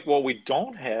 I feel like what we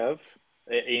don't have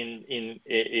in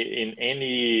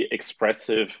any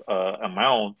expressive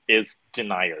amount is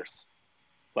deniers.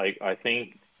 Like, I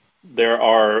think there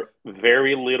are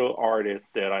very little artists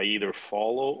that I either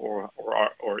follow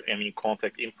or am in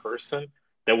contact in person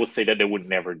that would say that they would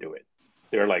never do it.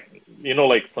 They're like,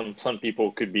 like some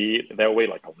people could be that way,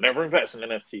 like I'll never invest in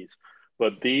NFTs.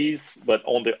 But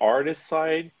on the artist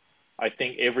side, I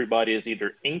think everybody is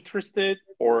either interested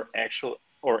or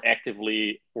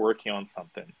actively working on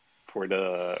something for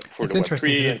the It's the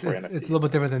interesting Web3 and because for it's a NFTs. little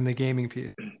bit different than the gaming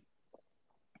piece.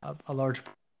 A large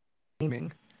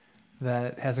gaming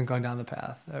that hasn't gone down the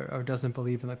path or doesn't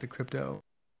believe in like the crypto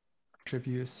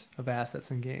use of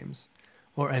assets in games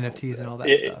or NFTs and all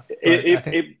that stuff. But I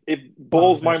think it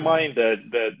blows my mind that's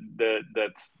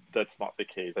not the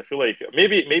case. I feel like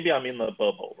maybe I'm in the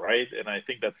bubble, right? And I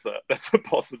think that's a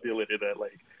possibility that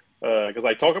like because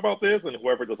I talk about this and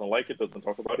whoever doesn't like it doesn't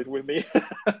talk about it with me.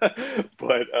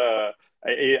 But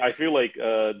I feel like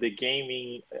the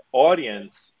gaming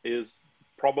audience is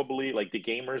probably like the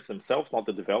gamers themselves, not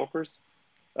the developers.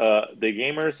 The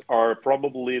gamers are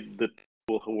probably the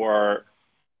people who are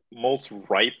most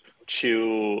ripe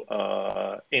to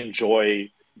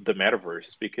enjoy the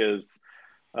metaverse because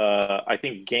I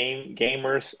think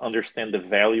gamers understand the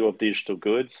value of digital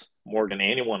goods more than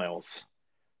anyone else.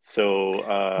 So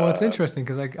well, it's interesting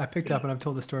because I picked up and I've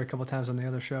told the story a couple of times on the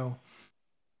other show.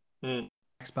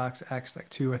 Xbox X like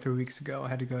 2 or 3 weeks ago, I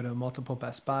had to go to multiple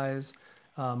Best Buys,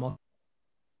 find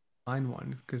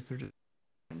one because they're just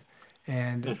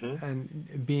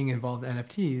and being involved in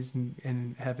NFTs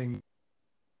and having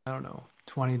I don't know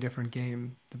 20 different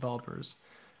game developers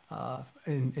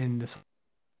in this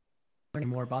learning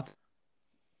more about that.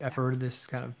 I've heard this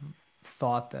kind of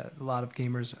thought that a lot of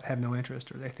gamers have no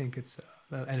interest or they think it's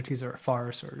the NFTs are a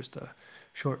farce or just a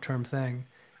short-term thing,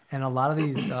 and a lot of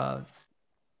these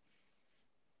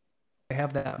they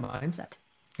have that mindset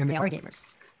and they are gamers,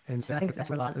 and so I think that's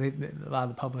where a lot of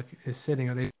the public is sitting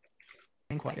or they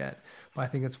think quite yet, but I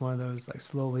think it's one of those like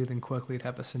slowly then quickly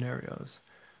type of scenarios.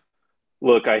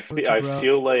 Look, I Grow,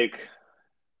 feel like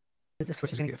the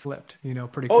switch is going to get flipped,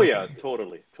 pretty oh yeah,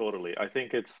 quickly. totally. I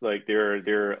think it's like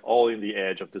they're all in the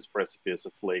edge of this precipice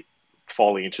of like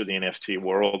falling into the NFT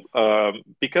world.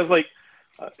 Because like,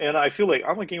 and I feel like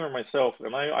I'm a gamer myself,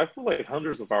 and I feel like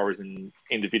hundreds of hours in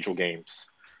individual games.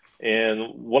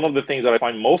 And one of the things that I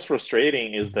find most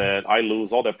frustrating is that I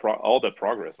lose all that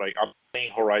progress. Like I'm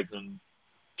playing Horizon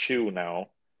 2 now,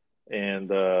 and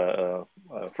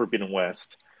Forbidden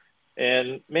West.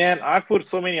 And man, I put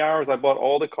so many hours. I bought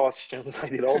all the costumes. I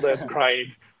did all that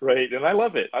grind, right? And I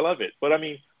love it. I love it. But I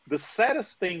mean, the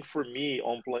saddest thing for me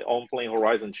on playing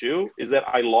Horizon 2 is that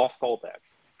I lost all that,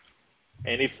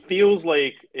 and it feels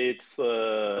like it's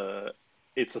a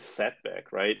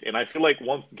setback, right? And I feel like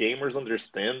once gamers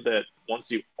understand that once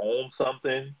you own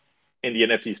something in the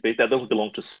NFT space, that doesn't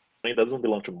belong to Sony, it doesn't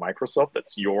belong to Microsoft,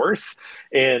 that's yours.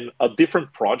 And a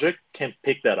different project can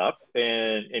pick that up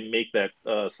and make that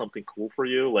something cool for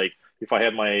you. Like if I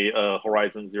had my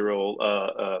Horizon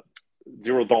Zero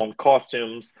Dawn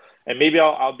costumes, and maybe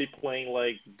I'll be playing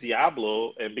like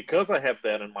Diablo, and because I have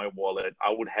that in my wallet,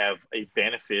 I would have a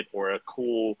benefit or a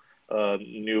cool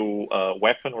new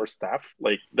weapon or staff.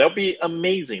 Like that'll be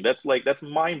amazing. That's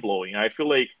mind blowing. I feel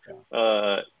like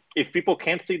if people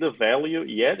can't see the value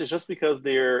yet, it's just because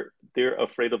they're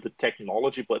afraid of the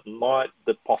technology, but not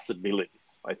the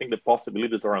possibilities. I think the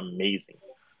possibilities are amazing.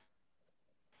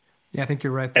 Yeah, I think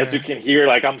you're right there. As you can hear,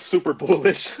 like I'm super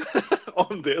bullish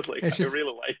on this. Like it's just I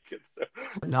really like it. So.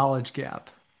 Knowledge gap.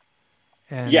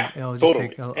 And yeah, it'll just totally.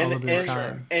 take a little bit of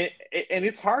time. And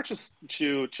it's hard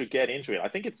to get into it. I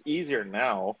think it's easier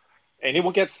now, and it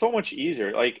will get so much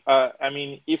easier. Like, I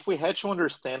mean, if we had to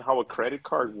understand how a credit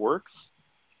card works,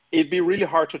 it'd be really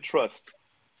hard to trust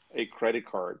a credit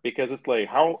card because it's like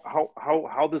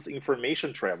how this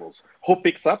information travels, who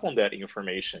picks up on that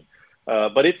information.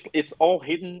 But it's all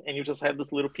hidden, and you just have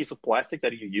this little piece of plastic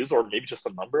that you use, or maybe just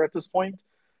a number at this point.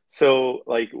 So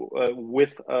like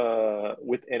with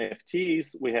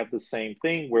NFTs, we have the same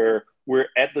thing where we're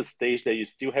at the stage that you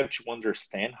still have to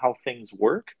understand how things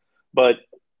work. But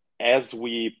as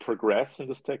we progress in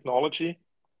this technology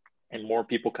and more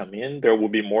people come in, there will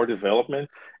be more development.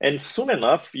 And soon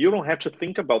enough, you don't have to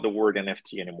think about the word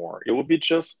NFT anymore. It will be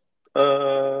just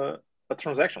a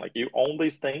transaction. Like you own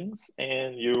these things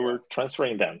and Yeah. you're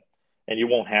transferring them, and you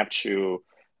won't have to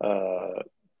uh,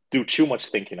 do too much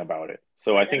thinking about it.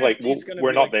 So I Like think like NFT is gonna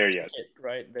we're be not like a there yet. ticket,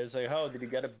 right? There's like, oh, did you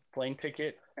get a plane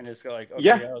ticket? And it's like,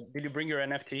 Yeah, okay, did you bring your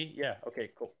NFT? Yeah,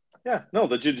 okay, cool. yeah. No,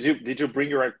 did you bring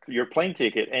your plane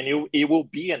ticket? And it will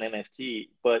be an NFT,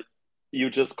 but you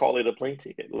just call it a plane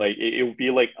ticket. Like it will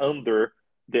be like under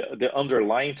the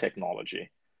underlying technology.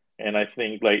 And I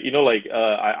think like like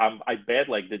I bet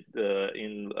like the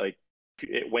in like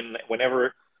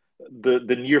whenever the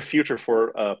near future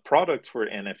for products for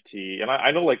NFT, and I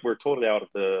know like we're totally out of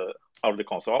the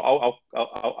console.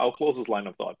 I'll close this line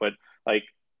of thought, but like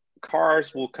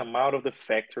cars will come out of the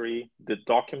factory, the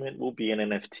document will be an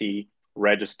NFT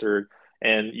registered,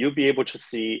 and you'll be able to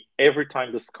see every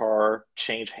time this car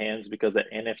change hands because the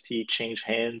NFT change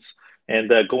hands. And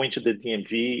going to the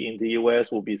DMV in the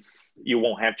US will be, you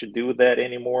won't have to do that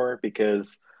anymore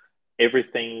because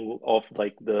everything of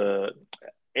like the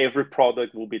every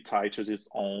product will be tied to its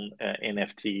own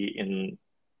NFT in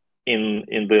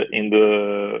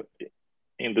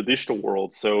the digital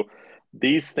world. So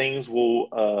these things will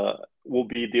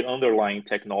be the underlying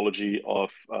technology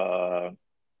of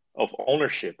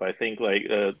ownership. I think like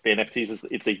the NFTs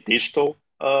it's a digital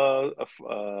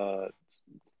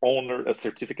owner a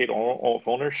certificate of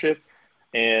ownership,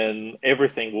 and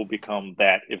everything will become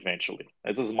that eventually.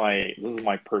 This is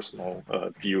my personal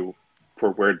view for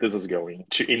where this is going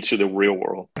into the real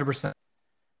world. 100%.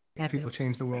 NFTs will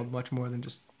change the world much more than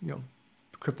just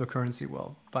cryptocurrency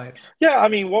will by its. Yeah, I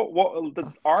mean, what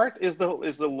the art is the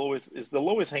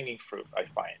lowest hanging fruit, I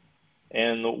find,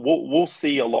 and we'll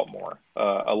see a lot more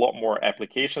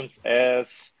applications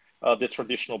as the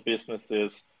traditional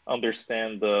businesses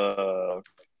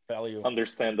Value.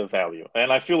 understand the value.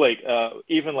 And I feel like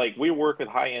even like we work with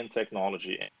high end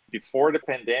technology. Before the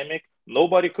pandemic,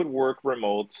 nobody could work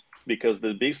remote because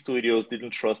the big studios didn't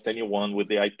trust anyone with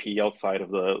the IP outside of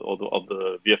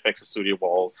the VFX studio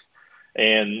walls.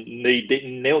 And they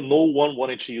didn't. No one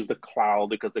wanted to use the cloud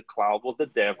because the cloud was the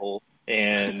devil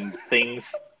and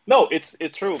things. No, it's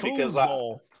true because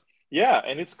Foosball. yeah,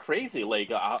 and it's crazy.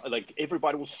 Like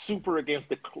everybody was super against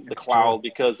the It's true. cloud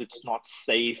because it's not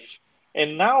safe.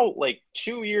 And now, like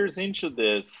 2 years into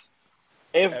this,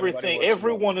 Everybody everything, works remote.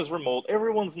 everyone is remote.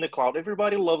 Everyone's in the cloud.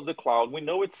 Everybody loves the cloud. We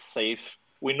know it's safe.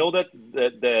 We know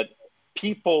that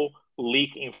people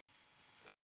leak in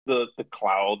the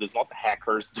cloud. It's not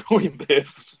hackers doing this.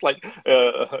 It's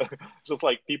just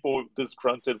like people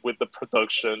disgruntled with the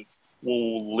production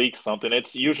will leak something.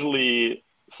 It's usually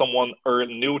someone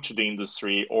new to the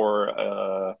industry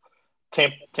or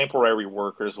temporary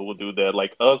workers who will do that.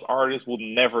 Like us artists will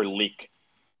never leak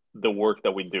the work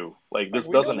that we do. Like Like this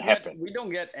doesn't happen. we don't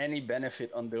get any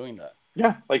benefit on doing that.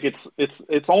 Yeah, like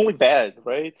it's only bad,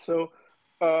 right? So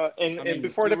and I and mean,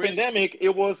 before you the risk. pandemic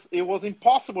it was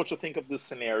impossible to think of this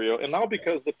scenario. And now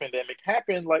because the pandemic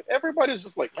happened, like everybody's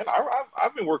just like, man,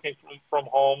 I've been working from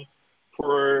home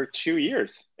for 2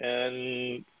 years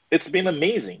and it's been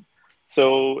amazing.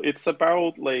 So it's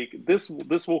about like this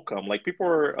will come. Like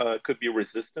people could be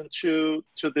resistant to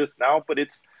this now, but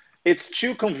it's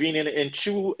too convenient and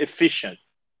too efficient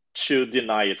to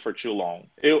deny it for too long.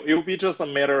 It'll be just a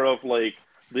matter of like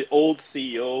the old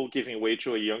CEO giving way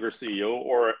to a younger CEO,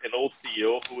 or an old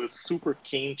CEO who is super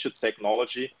keen to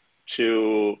technology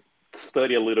to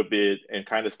study a little bit and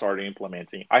kind of start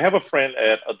implementing. I have a friend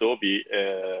at Adobe.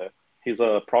 He's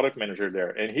a product manager there,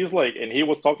 and he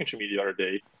was talking to me the other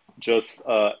day, just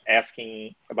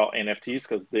asking about NFTs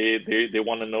because they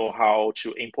want to know how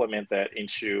to implement that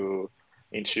into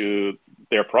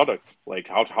their products. Like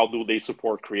how do they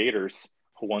support creators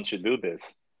who want to do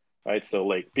this, right? So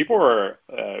like people are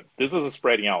this is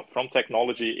spreading out from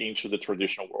technology into the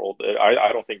traditional world.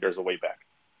 I don't think there's a way back.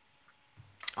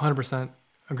 100%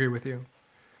 agree with you.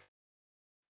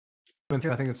 I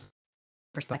think it's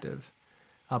perspective.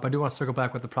 But I do want to circle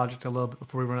back with the project a little bit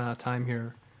before we run out of time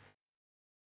here.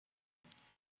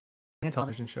 A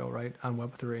television show, right, on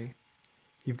Web3.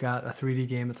 You've got a 3D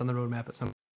game that's on the roadmap at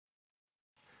some.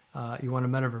 You want a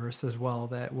metaverse as well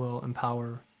that will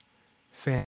empower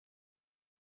fans,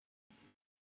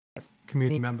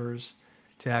 community members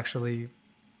to actually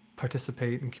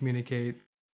participate and communicate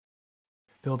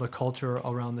build a culture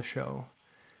around the show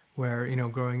where, you know,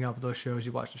 growing up, those shows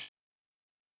you watch the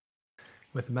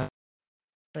with I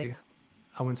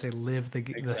wouldn't say live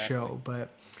the show, but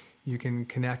you can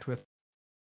connect with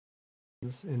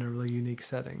in a really unique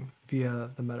setting via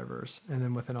the metaverse, and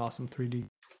then with an awesome 3D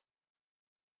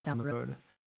down the road.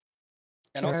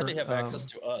 And also they have access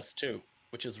to us too,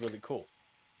 which is really cool.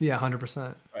 Yeah,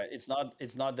 100%. Right. It's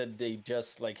not that they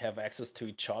just like have access to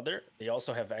each other. They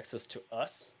also have access to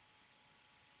us.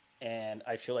 And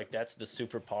I feel like that's the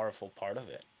super powerful part of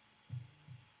it.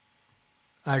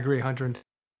 I agree, 100.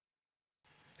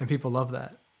 And people love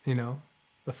that, you know,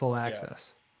 the full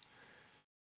access. Yeah.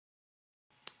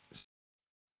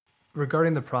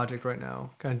 Regarding the project right now,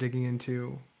 kind of digging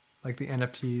into like the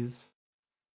NFTs,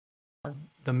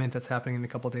 the mint that's happening in a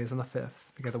couple of days on the 5th.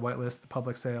 They got the whitelist, the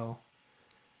public sale.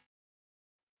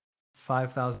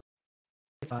 5,000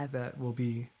 that will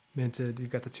be minted. You've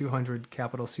got the 200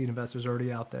 capital seed investors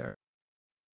already out there.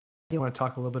 You want to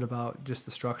talk a little bit about just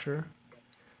the structure?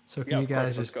 So can you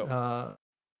guys just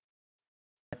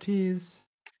NFTs,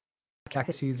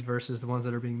 cactus seeds versus the ones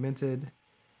that are being minted?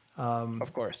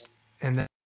 Of course. And then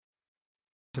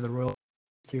to the royalty,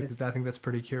 because I think that's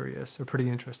pretty curious, or pretty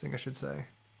interesting, I should say.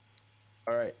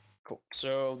 All right, cool.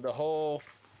 So the whole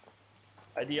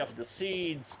idea of the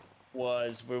seeds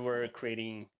was we were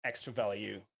creating extra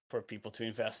value for people to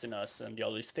invest in us in the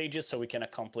early stages so we can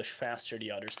accomplish faster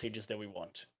the other stages that we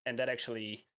want. And that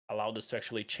actually allowed us to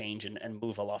actually change and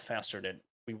move a lot faster than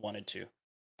we wanted to.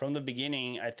 From the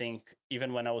beginning, I think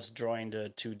even when I was drawing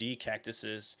the 2D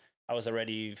cactuses, I was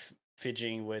already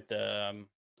fidgeting with the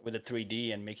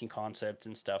 3D and making concepts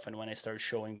and stuff. And when I started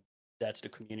showing that to the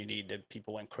community, the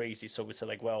people went crazy. So we said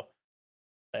like, well,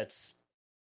 let's,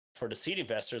 for the seed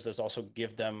investors, let's also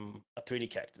give them a 3D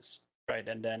cactus, right?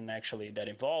 And then actually that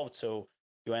evolved. So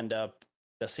you end up,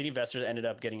 the seed investors ended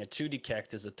up getting a 2D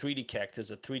cactus, a 3D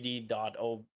cactus, a 3D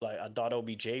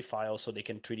 .obj file, so they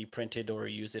can 3D print it or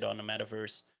use it on the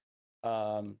metaverse.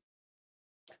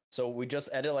 So we just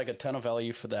added like a ton of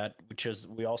value for that, which is,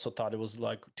 we also thought it was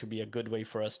like to be a good way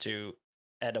for us to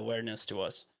add awareness to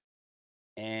us.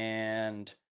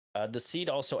 And the seed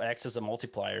also acts as a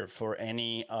multiplier for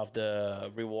any of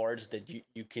the rewards that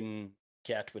you can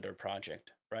get with our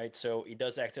project, right? So it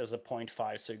does act as a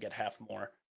 0.5, so you get half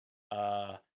more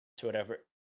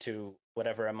to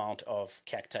whatever amount of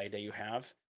cacti that you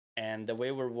have. And the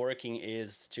way we're working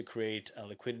is to create a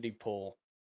liquidity pool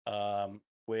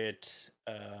with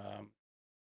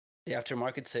the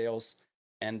aftermarket sales,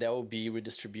 and that will be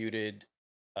redistributed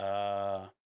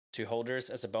to holders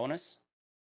as a bonus.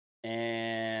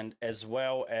 And as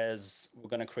well as we're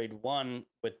going to create one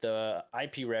with the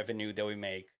IP revenue that we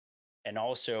make, and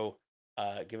also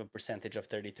give a percentage of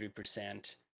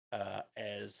 33%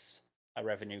 as a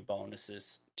revenue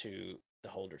bonuses to the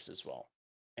holders as well.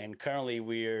 And currently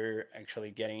we're actually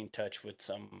getting in touch with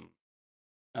some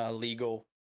legal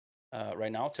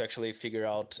right now to actually figure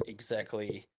out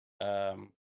exactly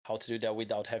how to do that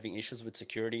without having issues with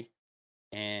security,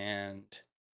 and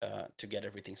to get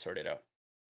everything sorted out.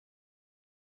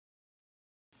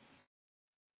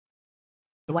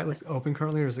 The whitelist open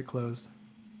currently, or is it closed?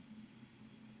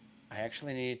 I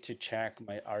actually need to check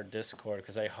our Discord,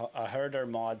 because I heard our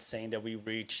mod saying that we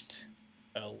reached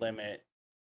a limit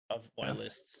of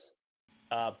whitelists,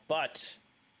 but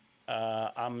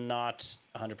I'm not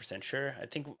 100% sure. I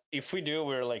think if we do,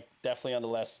 we're like definitely on the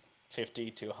last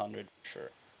 50 to 100 for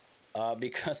sure.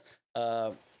 Because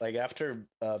like after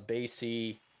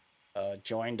Basie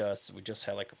joined us, we just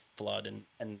had like a flood,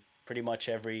 and pretty much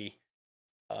every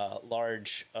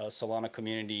large Solana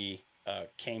community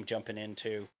came jumping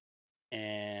into,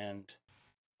 and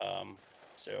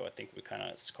so I think we kind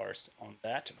of scarce on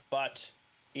that. But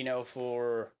you know,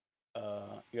 for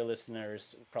your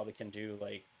listeners, we probably can do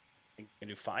like, I think we can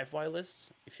do 5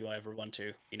 whitelists if you ever want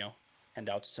to, you know, hand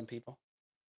out to some people.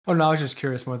 Oh no, I was just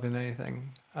curious more than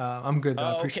anything. I'm good though.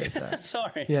 I appreciate okay. that.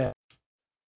 Sorry. Yeah.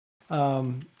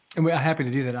 And we're happy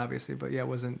to do that, obviously, but yeah, it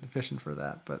wasn't efficient for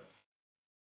that. But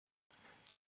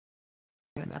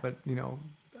you know,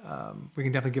 we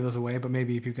can definitely give those away. But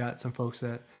maybe if you've got some folks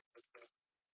that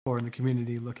or in the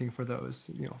community looking for those,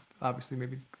 you know, obviously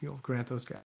maybe, you know, grant those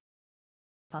guys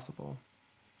possible.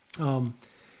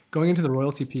 Going into the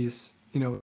royalty piece, you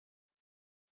know,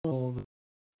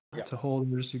 to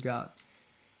holders, you got,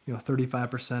 you know,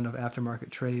 35% of aftermarket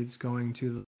trades going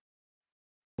to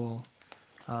the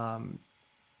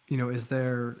you know, is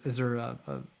there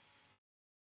a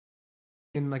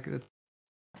in like a,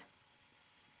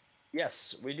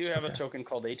 yes, we do have a token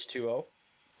called H2O.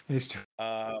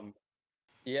 H2O.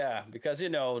 Yeah, because you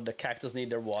know the cactus need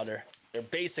their water. They're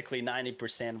basically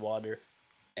 90% water.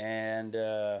 and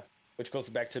which goes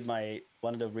back to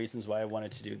one of the reasons why I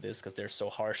wanted to do this, because they're so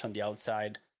harsh on the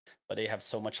outside, but they have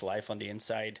so much life on the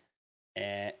inside,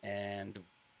 and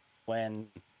when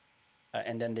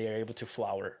and then they are able to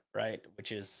flower, right?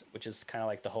 Which is kind of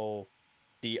like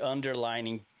the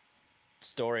underlining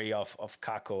story of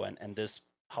Kako, and this,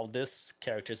 how this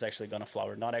character is actually going to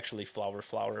flower, not actually flower,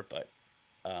 but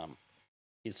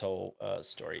his whole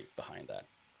story behind that.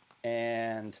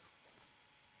 And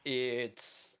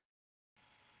it's,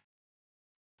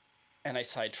 and I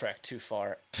sidetracked too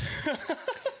far.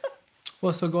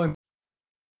 Well, so going,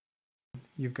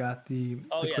 you've got the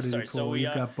liquidity pool,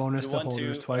 you've got bonus to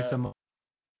holders twice a month.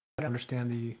 I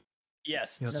understand the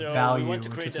the value, we want to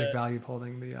create intrinsic value of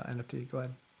holding the NFT. Go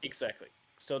ahead. Exactly.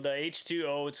 So the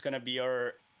H2O, it's going to be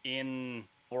our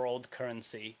in-world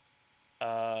currency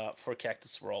for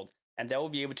Cactus World, and that will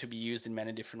be able to be used in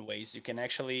many different ways. You can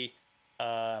actually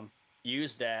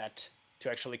use that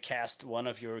to actually cast one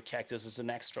of your cactus as an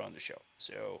extra on the show.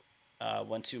 So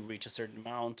once you reach a certain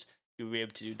amount, you'll be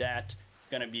able to do that.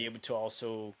 Going to be able to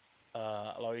also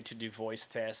allow you to do voice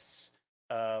tests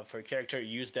for a character.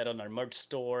 Use that on our merch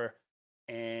store,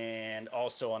 and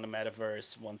also on the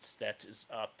metaverse. Once that is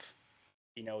up,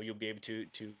 you'll be able to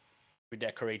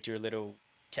redecorate your little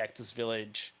cactus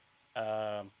village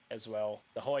as well.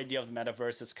 The whole idea of the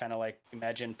metaverse is kind of like,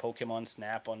 imagine Pokemon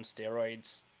Snap on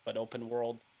steroids, but open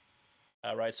world,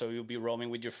 right? So you'll be roaming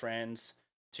with your friends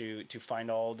to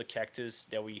find all the cactus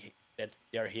that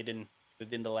they are hidden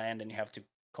within the land, and you have to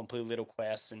complete little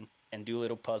quests and do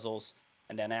little puzzles.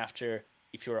 And then after,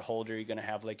 if you're a holder, you're gonna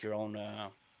have like your own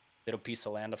little piece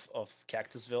of land of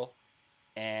Cactusville,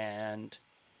 and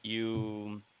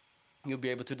you'll be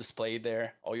able to display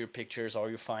there all your pictures, all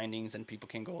your findings, and people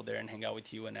can go there and hang out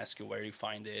with you and ask you where you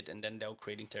find it, and then they'll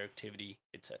create interactivity,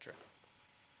 etc.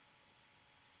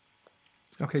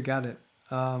 Okay, got it.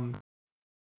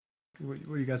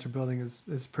 What you guys are building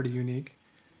is pretty unique.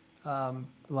 A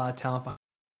lot of talent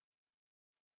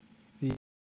behind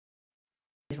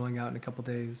the rolling out in a couple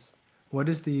days. What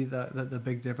is the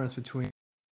big difference between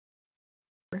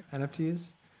NFTs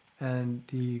and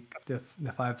the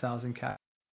 5,000 cat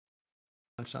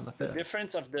launched on the 5th? The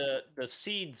difference of the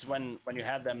seeds, when you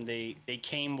had them, they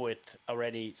came with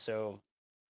already so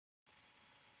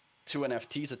 2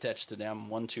 NFTs attached to them,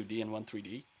 one 2D and one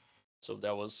 3D. So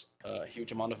that was a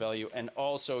huge amount of value. And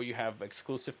also you have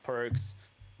exclusive perks.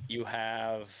 You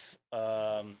have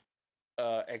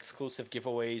exclusive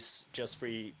giveaways just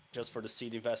for the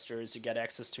seed investors. You get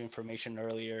access to information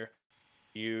earlier.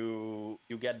 You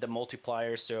get the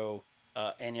multiplier, so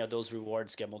any of those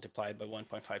rewards get multiplied by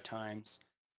 1.5 times.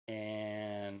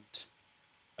 And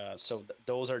so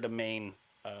those are the main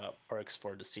perks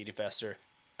for the seed investor.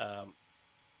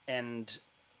 And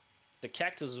the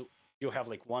cactus, you have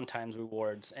like 1 time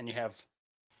rewards, and you have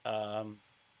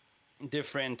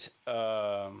different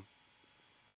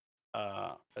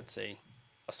let's say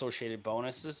associated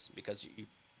bonuses, because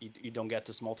you don't get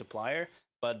this multiplier,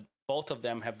 but both of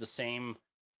them have the same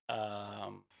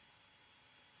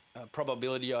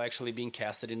probability of actually being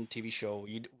casted in the TV show.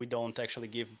 We don't actually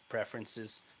give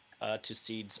preferences to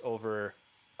seeds over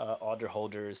other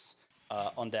holders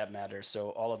on that matter.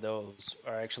 So all of those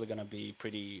are actually going to be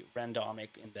pretty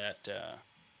randomic in that.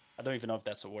 I don't even know if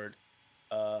that's a word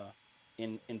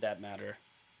in that matter.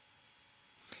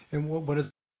 And what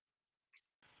is?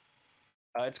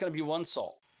 It's going to be 1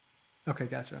 sol. Okay,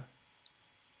 gotcha.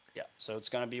 Yeah, so it's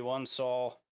going to be 1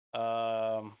 sol,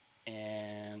 and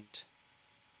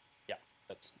yeah,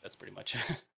 that's pretty much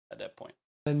at that point.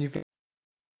 And you can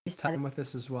time with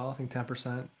this as well. I think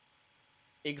 10%.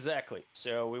 Exactly.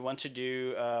 So we want to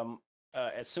do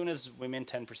as soon as we mint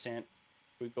 10%,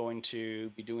 we're going to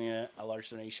be doing a large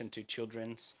donation to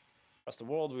children's across the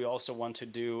world. We also want to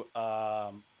do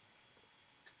a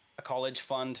college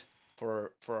fund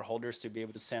for our holders to be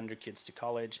able to send their kids to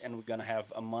college, and we're gonna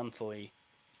have a monthly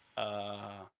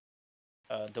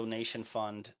donation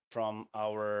fund from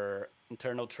our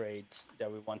internal trades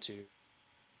that we want to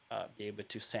be able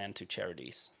to send to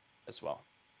charities as well.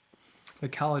 The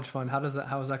college fund, how is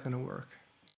that going to work?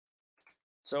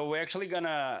 So we're actually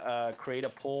gonna create a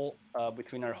pool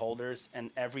between our holders,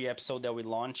 and every episode that we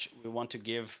launch, we want to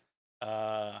give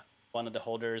one of the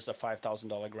holders a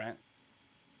 $5,000 grant.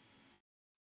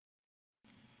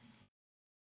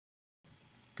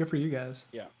 Good for you guys.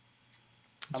 Yeah.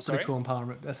 It's pretty cool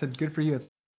empowerment. I said good for you. It's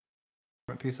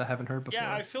a piece I haven't heard before.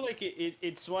 Yeah, I feel like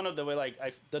it's one of the way, like,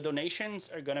 the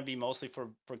donations are going to be mostly for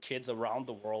kids around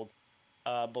the world.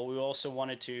 But we also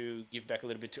wanted to give back a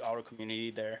little bit to our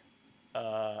community there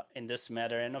in this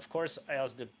matter. And of course,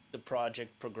 as the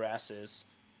project progresses,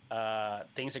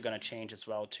 things are going to change as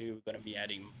well too. Going to be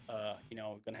adding,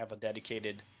 going to have a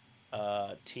dedicated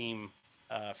team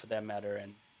for that matter,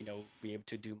 and be able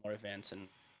to do more events and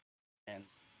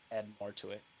add more to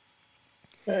it.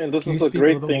 And this Can you is a speak a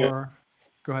great little bit thing. more?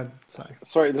 Go ahead. Sorry.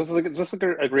 Sorry, this is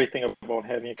a great thing about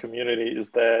having a community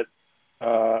is that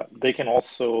they can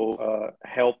also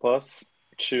help us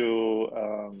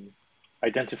to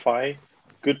identify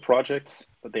good projects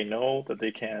that they know that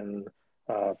they can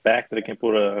back, that they can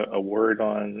put a word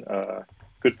on,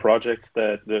 good projects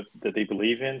that they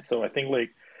believe in. So I think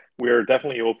like we're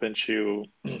definitely open to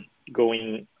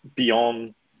going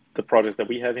beyond the projects that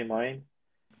we have in mind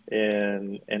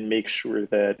and make sure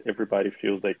that everybody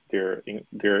feels like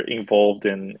they're involved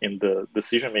in the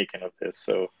decision making of this.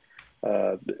 So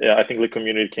yeah, I think the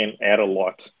community can add a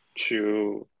lot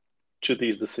to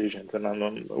these decisions,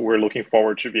 and we're looking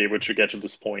forward to be able to get to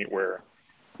this point where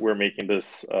we're making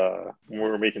this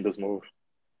move.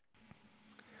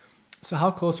 So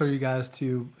how close are you guys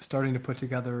to starting to put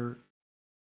together?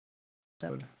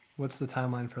 What's the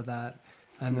timeline for that?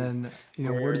 And then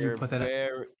where do you put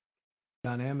that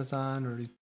on Amazon or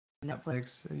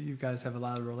Netflix? You guys have a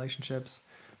lot of relationships.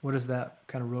 What does that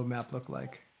kind of roadmap look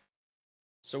like?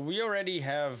 So we already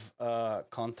have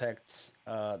contacts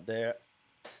there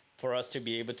for us to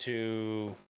be able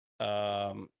to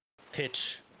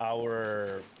pitch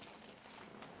our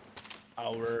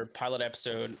pilot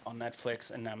episode on Netflix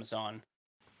and Amazon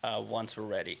once we're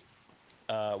ready,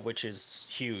 which is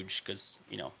huge because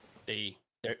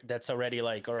that's already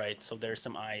like, all right, so there's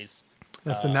some eyes.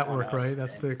 That's the network, right?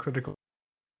 That's the critical.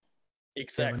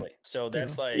 Exactly. So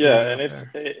that's like and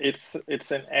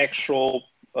it's an actual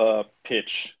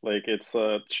pitch. Like it's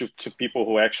to people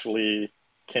who actually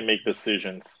can make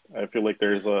decisions. I feel like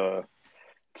it's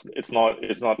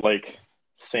not like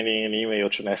sending an email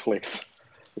to Netflix.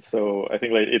 So I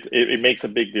think like it makes a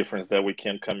big difference that we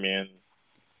can come in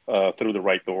through the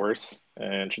right doors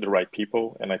and to the right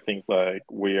people. And I think like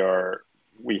we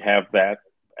have that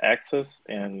access,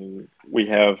 and we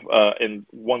have and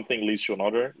one thing leads to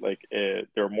another. Like there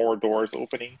are more doors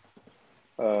opening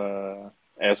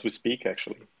as we speak,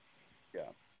 actually. Yeah.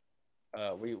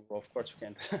 Of course we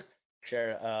can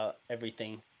share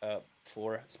everything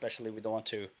especially we don't want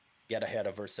to get ahead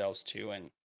of ourselves too and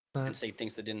say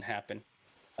things that didn't happen.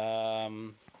 Yeah.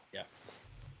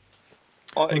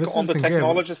 On the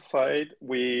technology side,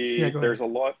 there's a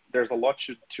lot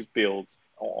to build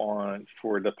on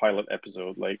for the pilot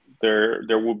episode. Like there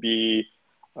will be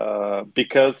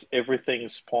because everything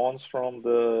spawns from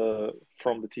the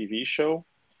TV show,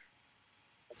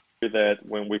 that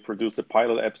when we produce the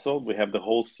pilot episode, we have the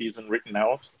whole season written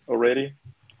out already,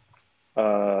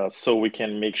 so we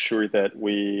can make sure that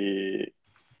we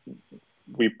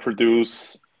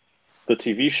produce the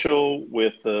TV show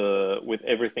with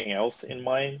everything else in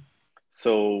mind.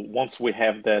 So once we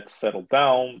have that settled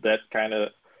down, that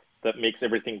makes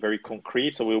everything very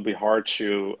concrete. So it will be hard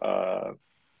to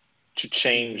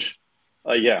change.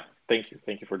 Thank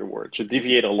you for the word. To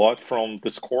deviate a lot from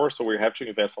this core, so we have to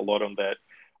invest a lot on that,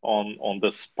 on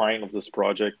the spine of this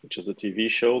project, which is a TV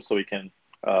show, so we can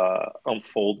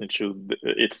unfold into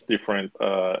its different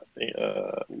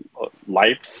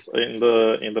lives in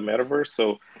the metaverse.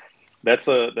 So that's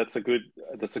a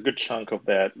good chunk of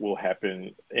that will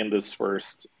happen in this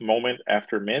first moment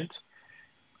after mint.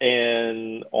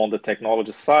 And on the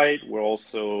technology side, we're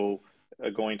also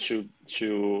going to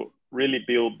really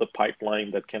build the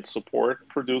pipeline that can support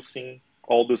producing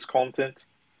all this content.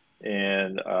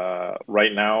 And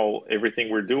right now, everything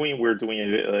we're doing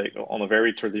it on a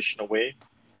very traditional way.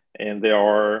 And there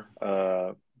are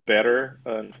better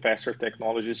and faster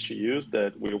technologies to use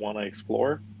that we want to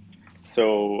explore.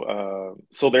 So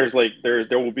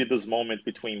there will be this moment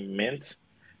between mint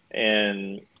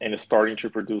and starting to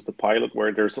produce the pilot,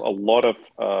 where there's a lot of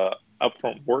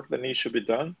upfront work that needs to be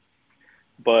done,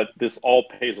 but this all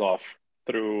pays off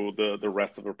through the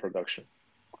rest of the production.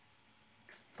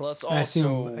 Plus, I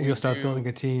assume you'll start building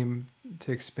a team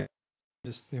to expand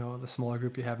just the smaller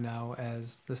group you have now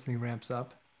as this thing ramps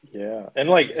up. Yeah, and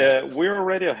like we're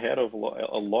already ahead of a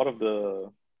lot of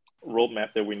the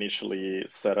roadmap that we initially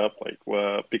set up, like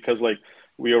because like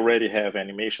we already have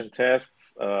animation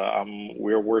tests.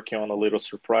 We're working on a little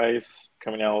surprise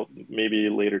coming out maybe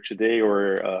later today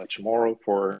or tomorrow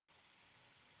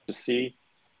to see.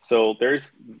 So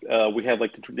we have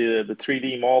like the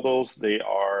 3D models. They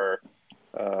are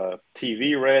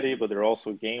TV ready, but they're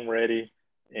also game ready,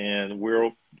 and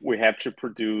we have to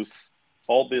produce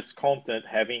all this content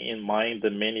having in mind the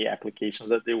many applications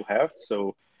that they will have.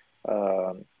 So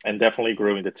and definitely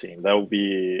growing the team. That will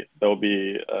be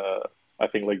I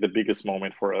think like the biggest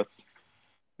moment for us.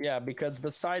 Yeah, because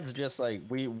besides just like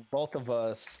we both of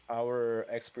us, our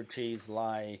expertise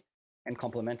lie and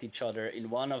complement each other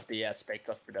in one of the aspects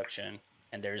of production,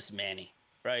 and there's many,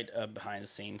 right? Behind the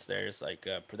scenes, there's like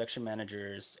production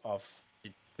managers of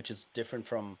which is different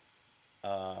from,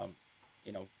 um,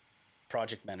 you know,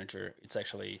 project manager. It's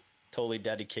actually totally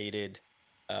dedicated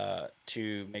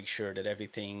to make sure that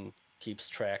everything keeps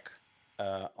track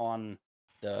on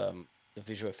the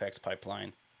visual effects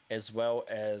pipeline, as well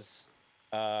as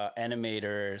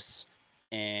animators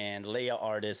and layout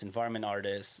artists, environment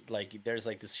artists. Like there's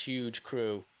like this huge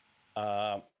crew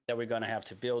that we're gonna have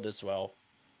to build as well.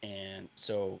 And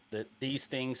so these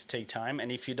things take time,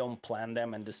 and if you don't plan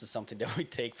them, and this is something that we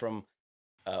take from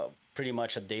pretty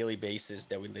much a daily basis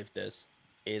that we live this,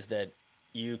 is that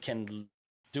you can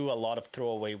do a lot of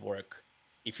throwaway work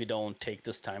if you don't take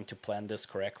this time to plan this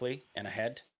correctly and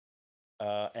ahead.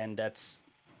 And that's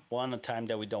one a time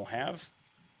that we don't have,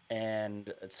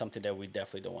 and it's something that we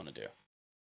definitely don't want to do.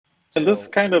 And this So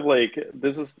kind of like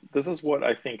this is what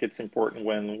I think it's important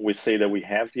when we say that we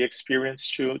have the experience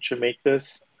to make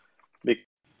this. Because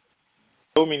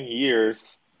so many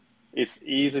years, it's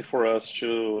easy for us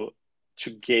to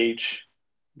gauge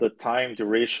the time,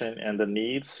 duration, and the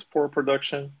needs for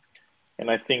production. And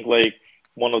I think like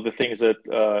one of the things that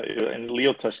and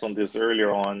Leo touched on this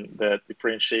earlier on that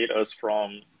differentiate us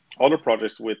from other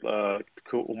projects with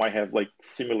who might have like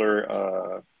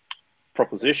similar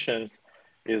propositions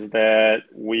is that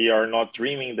we are not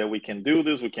dreaming that we can do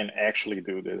this, we can actually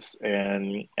do this.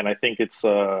 And I think it's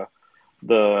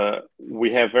the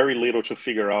we have very little to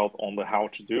figure out on the how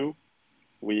to do.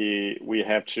 We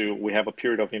have a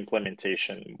period of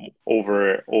implementation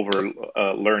over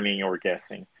learning or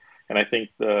guessing. And I think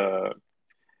the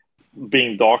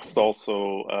being doxed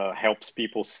also helps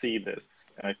people see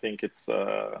this. And I think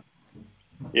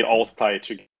it all's tied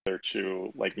together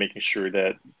to like making sure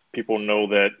that people know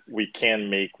that we can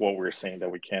make what we're saying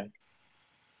that we can.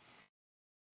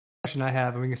 Question I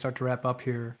have, and we can start to wrap up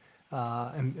here,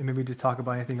 and maybe to talk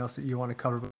about anything else that you want to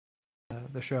cover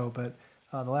the show. But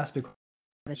the last big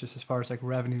question is just as far as like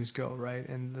revenues go, right,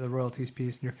 and the royalties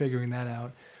piece, and you're figuring that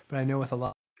out. But I know with a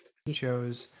lot of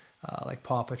shows like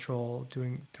Paw Patrol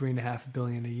doing 3.5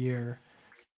 billion a year,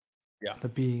 yeah, the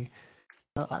B,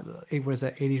 what is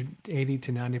that, 80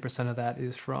 to 90% of that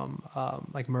is from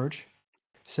like merch.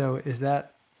 So is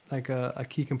that like a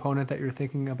key component that you're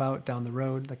thinking about down the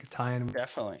road, like a tie-in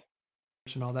definitely.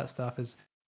 and all that stuff? Is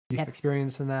you have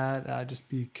experience in that? Just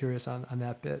be curious on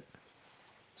that bit.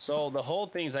 So the whole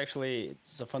thing is actually,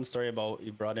 it's a fun story about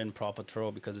you brought in Paw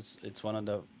Patrol because it's one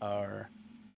of our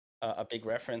a big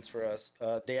reference for us.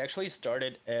 They actually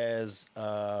started as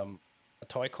a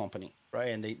toy company, right?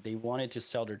 And they wanted to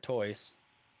sell their toys,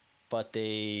 but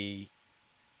they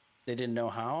didn't know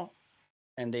how,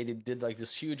 and they did like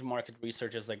this huge market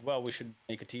research. It's like, well, we should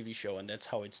make a TV show, and that's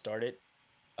how it started.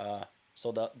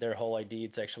 So that their whole idea,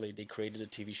 it's actually they created a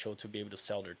TV show to be able to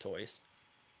sell their toys,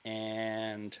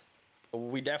 and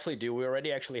we definitely do. We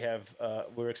already actually have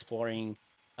we're exploring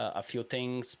a few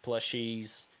things,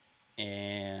 plushies,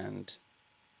 and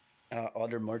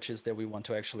other merches that we want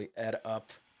to actually add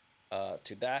up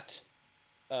to that,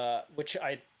 which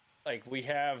I like. We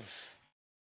have,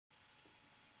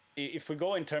 if we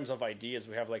go in terms of ideas,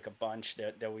 we have like a bunch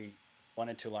that we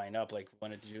wanted to line up. Like we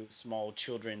wanted to do small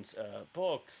children's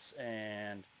books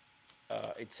and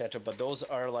etc. But those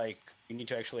are like you need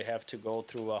to actually have to go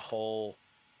through a whole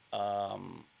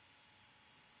how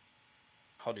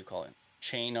do you call it,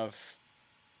 chain of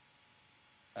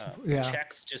Yeah.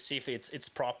 checks to see if it's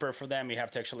proper for them. You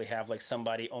have to actually have like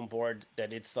somebody on board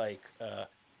that it's like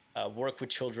work with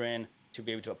children to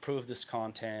be able to approve this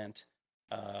content.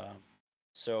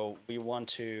 So we don't want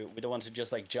to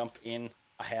just like jump in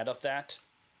ahead of that.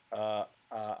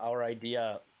 Our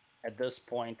idea at this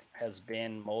point has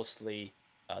been mostly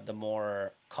the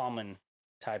more common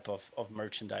type of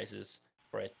merchandises,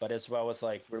 right? But as well as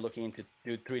like we're looking to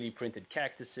do 3D printed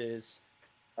cactuses.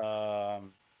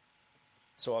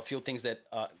 So a few things that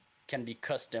can be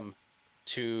custom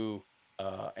to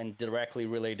and directly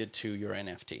related to your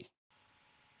NFT.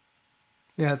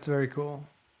 Yeah, it's very cool.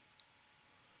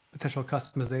 Potential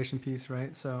customization piece,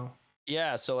 right? So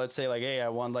Yeah, so let's say like, hey, I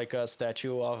want like a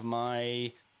statue of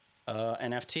my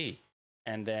NFT,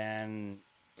 and then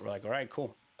we're like, all right,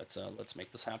 cool, let's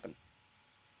make this happen.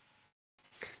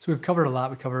 So we've covered a lot.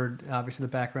 We covered obviously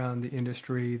the background, the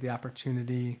industry, the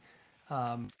opportunity,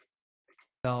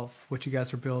 itself, what you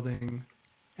guys are building.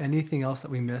 Anything else that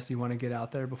we missed you want to get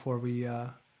out there before we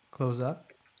close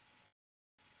up?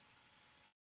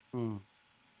 I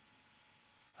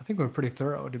think we're pretty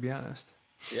thorough, to be honest.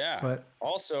 Yeah. But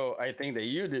also, I think that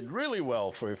you did really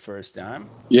well for your first time.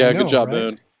 Yeah, I know, good job, right?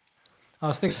 Moon. I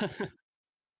was thinking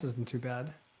this isn't too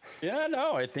bad. Yeah,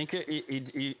 no, I think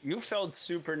you felt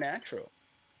supernatural.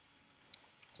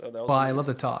 So that was Well, I amazing. love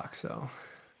to talk, so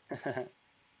Yeah,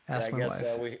 ask I my guess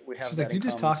wife. we have She's that like, "Do in you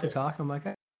just common talk to too. talk?" I'm like,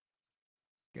 "I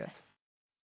guess."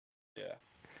 Yeah.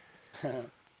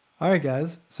 All right,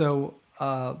 guys. So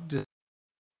just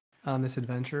on this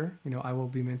adventure, I will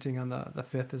be minting on the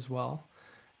 5th as well,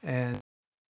 and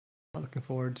I'm looking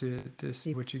forward to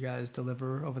see what you guys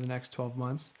deliver over the next 12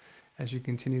 months as you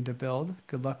continue to build.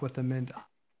 Good luck with the mint,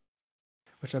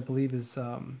 which I believe is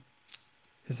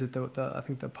it the I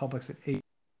think the public's at 8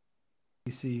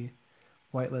 UTC,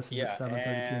 whitelist is at Yeah,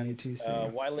 7:33 in and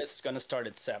UTC. whitelist is gonna start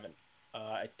at 7.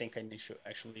 I think I need to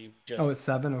actually Oh, it's just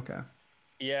 7. Okay.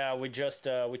 yeah, we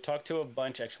talked to a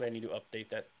bunch. Actually, I need to update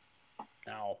that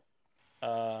now.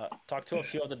 Talked to a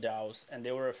few of the DAOs, and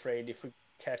they were afraid if we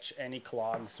catch any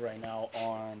clogs right now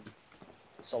on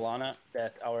Solana,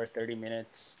 that our 30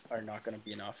 minutes are not gonna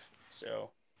be enough. So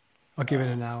I'll give it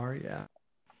an hour. Yeah.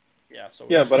 yeah, so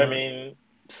Yeah, we're but I smart. mean,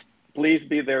 please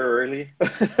be there early.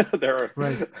 There are,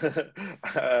 Right.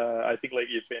 I think like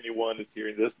if anyone is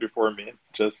hearing this before me,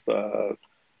 just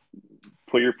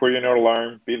put in your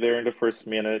alarm, be there in the first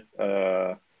minute.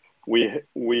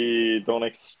 We don't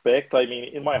expect. I mean,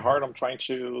 in my heart, I'm trying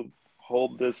to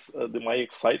hold this my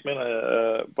excitement,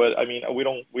 but I mean, we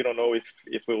don't know if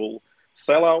it will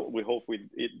sell out. We hope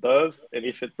it does, and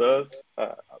if it does,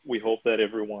 we hope that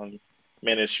everyone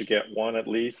managed to get one at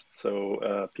least.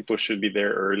 So people should be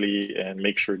there early and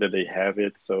make sure that they have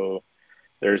it. So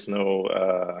there's no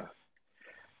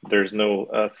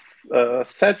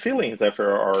sad feelings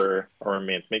after our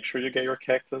mint. Make sure you get your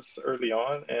cactus early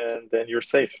on, and then you're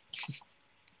safe.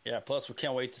 yeah. Plus, we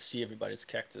can't wait to see everybody's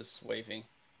cactus waving.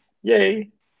 Yay!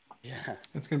 Yeah.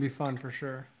 It's gonna be fun for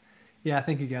sure. Yeah, I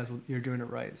think you guys you're doing it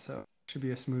right. So it should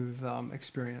be a smooth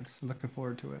experience. I'm looking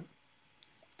forward to it.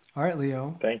 All right,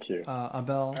 Leo, Thank you.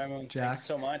 Abel, Raymond, thank you Jack,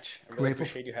 so much. I really grateful.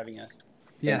 appreciate you having us.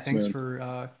 Yeah, Thanks, thanks Moon.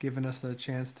 for giving us a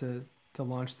chance to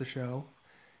launch the show.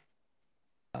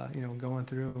 Going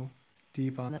through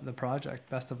deep on the project.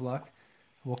 Best of luck.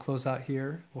 We'll close out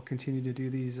here. We'll continue to do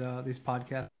these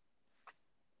podcasts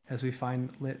as we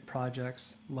find lit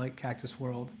projects like Cactus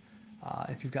World.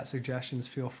 If you've got suggestions,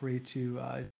 feel free to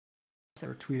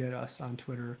or tweet at us on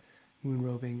Twitter,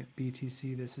 Moonroving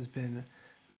BTC. This has been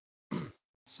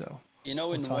so. You know,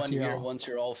 We'll in talk one to year, y'all. once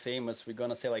you're all famous, we're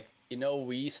gonna say like,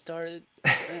 we started.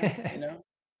 You know,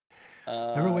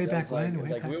 Remember way that back was like, when? Way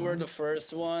we back were when? the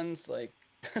first ones. Like,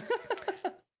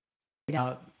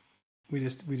 Uh, we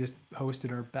just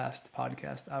hosted our best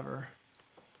podcast ever.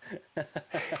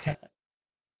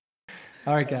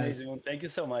 All right, guys. amazing. Thank you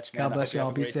so much, man. God I bless hope you you have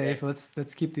all. a Be great safe. day.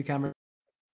 Let's keep the camera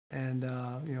and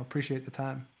appreciate the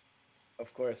time.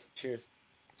 Of course. Cheers.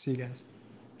 See you guys.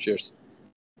 Cheers.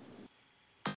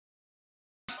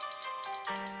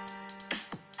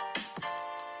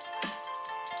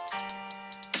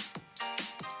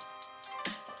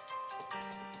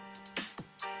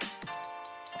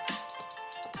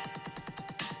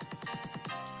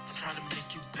 I'm trying to make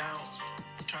you bounce.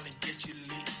 I'm trying to get you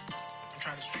lit. I'm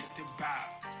trying to switch the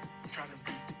vibe. I'm trying to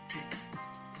beat the pick.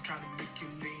 I'm trying to make you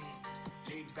lean.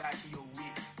 Lay back in your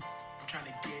wig. I'm trying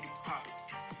to get it poppin'.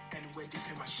 Anyway, they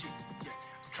play my shit. Yeah.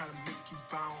 I'm trying to make you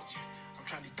bounce. Yeah. I'm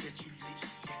trying to get you lit.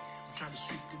 Yeah. I'm trying to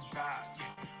switch the vibe.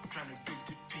 Yeah. I'm trying to beat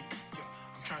the pick. Yeah.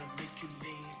 I'm trying to make you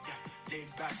lean. Yeah. Lay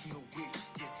back in your wig.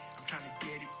 Yeah. I'm trying to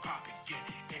get it poppin'.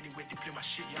 Yeah. Anyway, they play my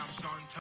shit. Yeah. I'm